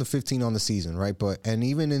averaging the 15 on the season, right? But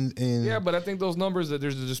even in yeah, but I think those numbers, that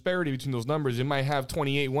there's a disparity between those numbers. It might have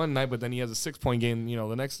 28 one night, but then he has a 6-point game. You know,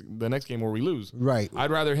 the next game where we lose. Right.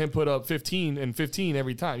 I'd rather him put up 15 and 15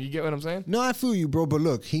 every time. You get what I'm saying? No, I feel you, bro. But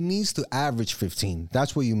look, he needs to average 15.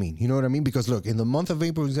 That's what you mean. You know what I mean? Because look, in the month of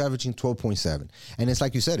April, he's averaging 12.7, and it's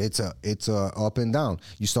like you said, it's a up and down.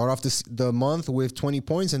 You start off the month with 20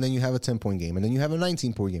 points, and then you have a 10-point game, and then you have a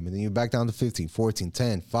 19-point game, and then you're back down to 15, 14,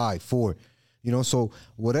 10, 5, 4. You know, so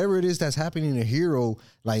whatever it is that's happening to Hero,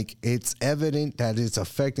 like, it's evident that it's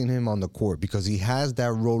affecting him on the court because he has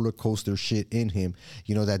that roller coaster shit in him,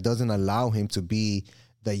 you know, that doesn't allow him to be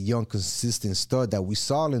that young, consistent stud that we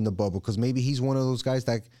saw in the bubble, because maybe he's one of those guys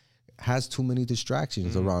that has too many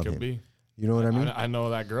distractions around him. Could be. You know what I mean? I know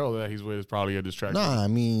that girl that he's with is probably a distraction. Nah, I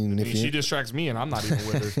mean, if she distracts me and I'm not even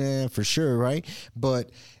with her. for sure, right? But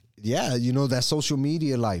yeah, you know, that social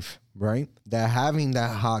media life, right? That having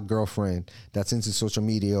that hot girlfriend that's into social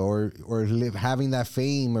media or having that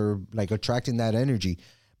fame or like attracting that energy,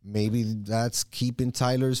 maybe that's keeping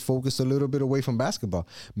Tyler's focus a little bit away from basketball.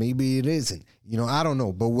 Maybe it isn't. You know, I don't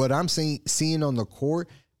know. But what I'm seeing on the court,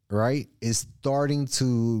 right, is starting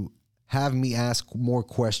to have me ask more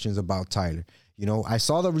questions about Tyler. You know, I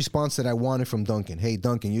saw the response that I wanted from Duncan. Hey,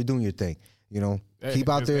 Duncan, you're doing your thing. You know, keep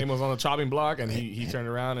out there. His name was on the chopping block, and he turned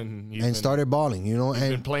around and started balling. You know, he's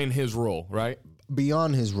and been playing his role, right?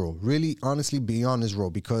 Beyond his role, really, honestly, beyond his role.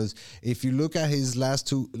 Because if you look at his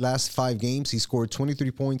last 5 games, he scored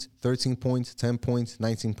 23 points, 13 points, 10 points,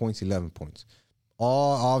 19 points, 11 points.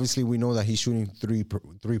 All obviously we know that he's shooting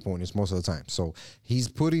three-pointers most of the time. So he's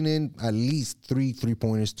putting in at least 3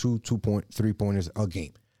 3-pointers, 2 3-pointers a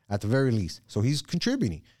game at the very least. So he's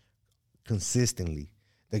contributing consistently.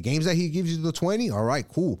 The games that he gives you the 20, all right,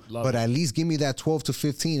 cool. But at least give me that 12 to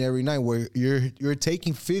 15 every night where you're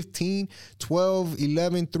taking 15, 12,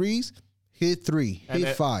 11 threes. Hit 3,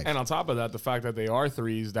 hit 5. And on top of that, the fact that they are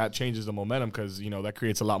threes, that changes the momentum because, you know, that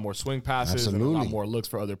creates a lot more swing passes and a lot more looks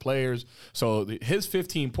for other players. So his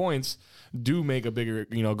 15 points do make a bigger,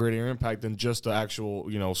 you know, greater impact than just the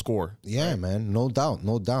actual, you know, score. Yeah, right? Man, no doubt.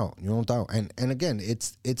 And again,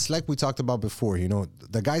 it's like we talked about before, you know,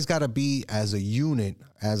 the guy's got to be as a unit,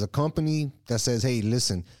 as a company that says, hey,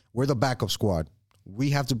 listen, we're the backup squad. We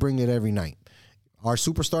have to bring it every night. Our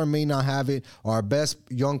superstar may not have it. Our best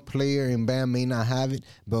young player in Bam may not have it.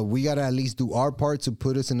 But we got to at least do our part to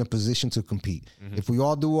put us in a position to compete. Mm-hmm. If we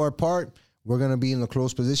all do our part, we're going to be in a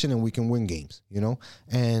close position and we can win games, you know?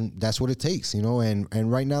 And that's what it takes, you know?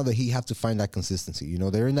 And right now the Heat have to find that consistency. You know,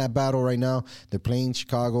 they're in that battle right now. They're playing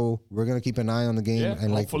Chicago. We're going to keep an eye on the game. Yeah,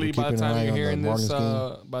 and hopefully by the time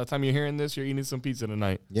you're hearing this, you're eating some pizza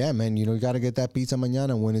tonight. Yeah, man, you know, you got to get that pizza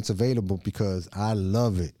mañana when it's available because I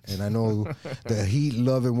love it. And I know the Heat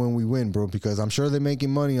love it when we win, bro, because I'm sure they're making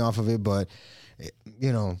money off of it, but,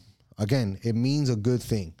 you know, again, it means a good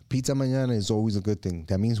thing. Pizza mañana is always a good thing.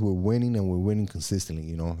 That means we're winning and we're winning consistently,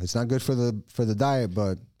 you know. It's not good for the diet,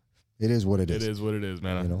 but it is what it is. It is what it is,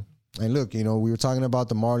 man. You know. And look, you know, we were talking about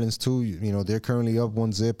the Marlins too. You know, they're currently up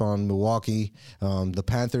 1-0 on Milwaukee. The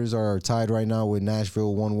Panthers are tied right now with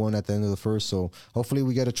Nashville 1-1 at the end of the first. So hopefully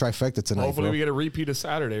we get a trifecta tonight. Hopefully we get a repeat of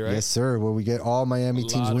Saturday, right? Yes, sir. Where we get all Miami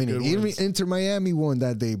teams winning. Even Inter Miami won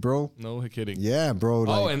that day, bro. No kidding. Yeah, bro.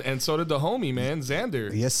 Like, and so did the homie, man, Xander.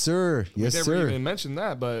 Yes, sir. Yes, sir. We never even mentioned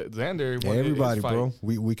that, but Xander won everybody, his fight. Bro.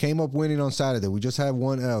 We came up winning on Saturday. We just had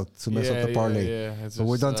 1 L to mess up the parlay. Yeah. So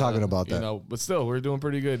we're done talking about that. You know, but still, we're doing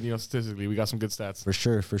pretty good, you know, statistically. We got some good stats. For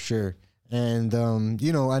sure. And,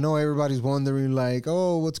 you know, I know everybody's wondering, like,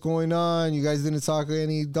 oh, what's going on? You guys didn't talk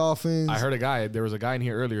any Dolphins? I heard a guy. There was a guy in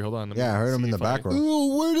here earlier. Hold on. Yeah, I heard him in the background.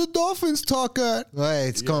 Ooh, where the Dolphins talk at? Hey,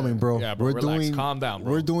 it's coming, bro. Yeah, bro, relax. Calm down,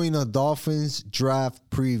 bro. We're doing a Dolphins draft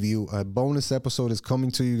preview. A bonus episode is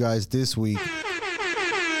coming to you guys this week.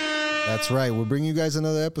 That's right. We're bringing you guys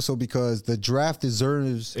another episode because the draft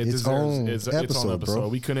deserves its own episode, bro.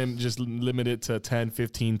 We couldn't just limit it to 10,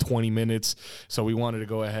 15, 20 minutes. So we wanted to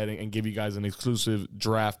go ahead and give you guys an exclusive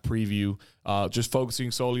draft preview, just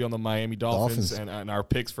focusing solely on the Miami Dolphins. And our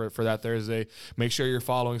picks for that Thursday. Make sure you're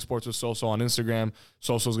following Sports with Soso on Instagram.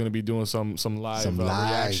 Soso's going to be doing some live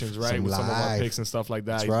reactions, right? With some of our picks and stuff like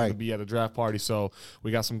that. He's going to be at a draft party. So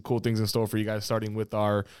we got some cool things in store for you guys, starting with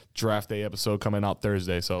our draft day episode coming out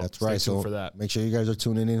Thursday. So that's right. So for that. Make sure you guys are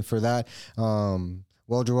tuning in for that.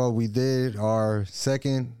 Well, Joel, we did our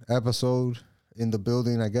second episode in the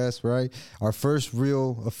building, I guess, right? Our first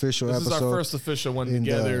real official episode. This is our first official one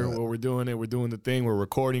together where we're doing it. We're doing the thing. We're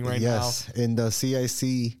recording right now. Yes, in the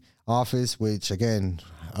CIC office, which, again,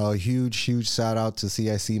 a huge shout out to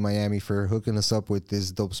CIC Miami for hooking us up with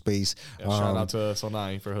this dope space. Yeah, shout out to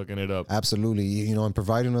Sonai for hooking it up. Absolutely, you know, and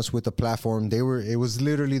providing us with a platform. It was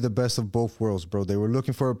literally the best of both worlds, bro. They were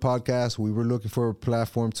looking for a podcast, we were looking for a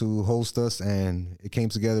platform to host us, and it came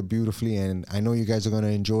together beautifully. And I know you guys are going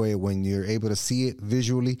to enjoy it when you're able to see it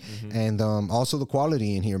visually, and also the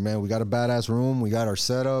quality in here, man. We got a badass room, we got our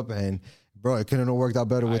setup, and bro, it couldn't have worked out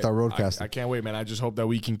better with our roadcasting. I can't wait, man. I just hope that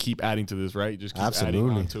we can keep adding to this, right? Just keep adding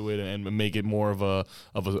on to it and make it more of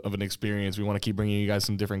an experience. We want to keep bringing you guys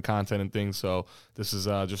some different content and things. So this is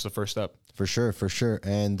just the first step. For sure.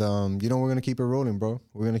 And, you know, we're going to keep it rolling, bro.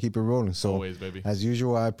 We're going to keep it rolling. So always, baby. As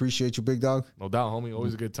usual, I appreciate you, big dog. No doubt, homie.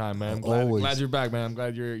 Always a good time, man. Glad you're back, man. I'm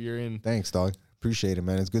glad you're in. Thanks, dog. Appreciate it,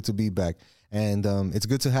 man. It's good to be back. And it's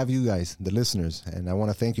good to have you guys, the listeners. And I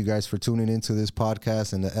want to thank you guys for tuning into this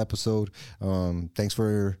podcast and the episode. Thanks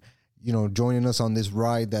for, you know, joining us on this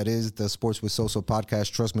ride that is the Sports with Soso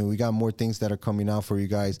podcast. Trust me, we got more things that are coming out for you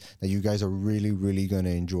guys that you guys are really, really going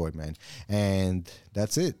to enjoy, man. And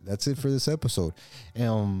that's it. That's it for this episode.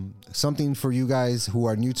 Something for you guys who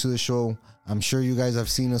are new to the show. I'm sure you guys have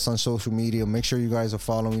seen us on social media. Make sure you guys are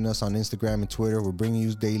following us on Instagram and Twitter. We're bringing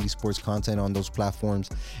you daily sports content on those platforms.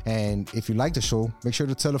 And if you like the show, make sure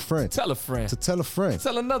to tell a friend. Tell a friend. To tell a friend.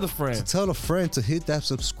 Tell another friend. To tell a friend to hit that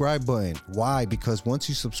subscribe button. Why? Because once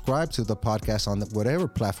you subscribe to the podcast on whatever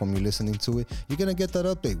platform you're listening to it, you're going to get that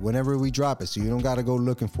update whenever we drop it. So you don't got to go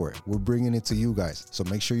looking for it. We're bringing it to you guys. So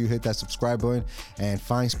make sure you hit that subscribe button and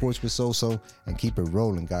find Sports with Soso and keep it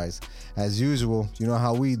rolling, guys. As usual, you know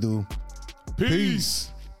how we do.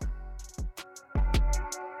 Peace.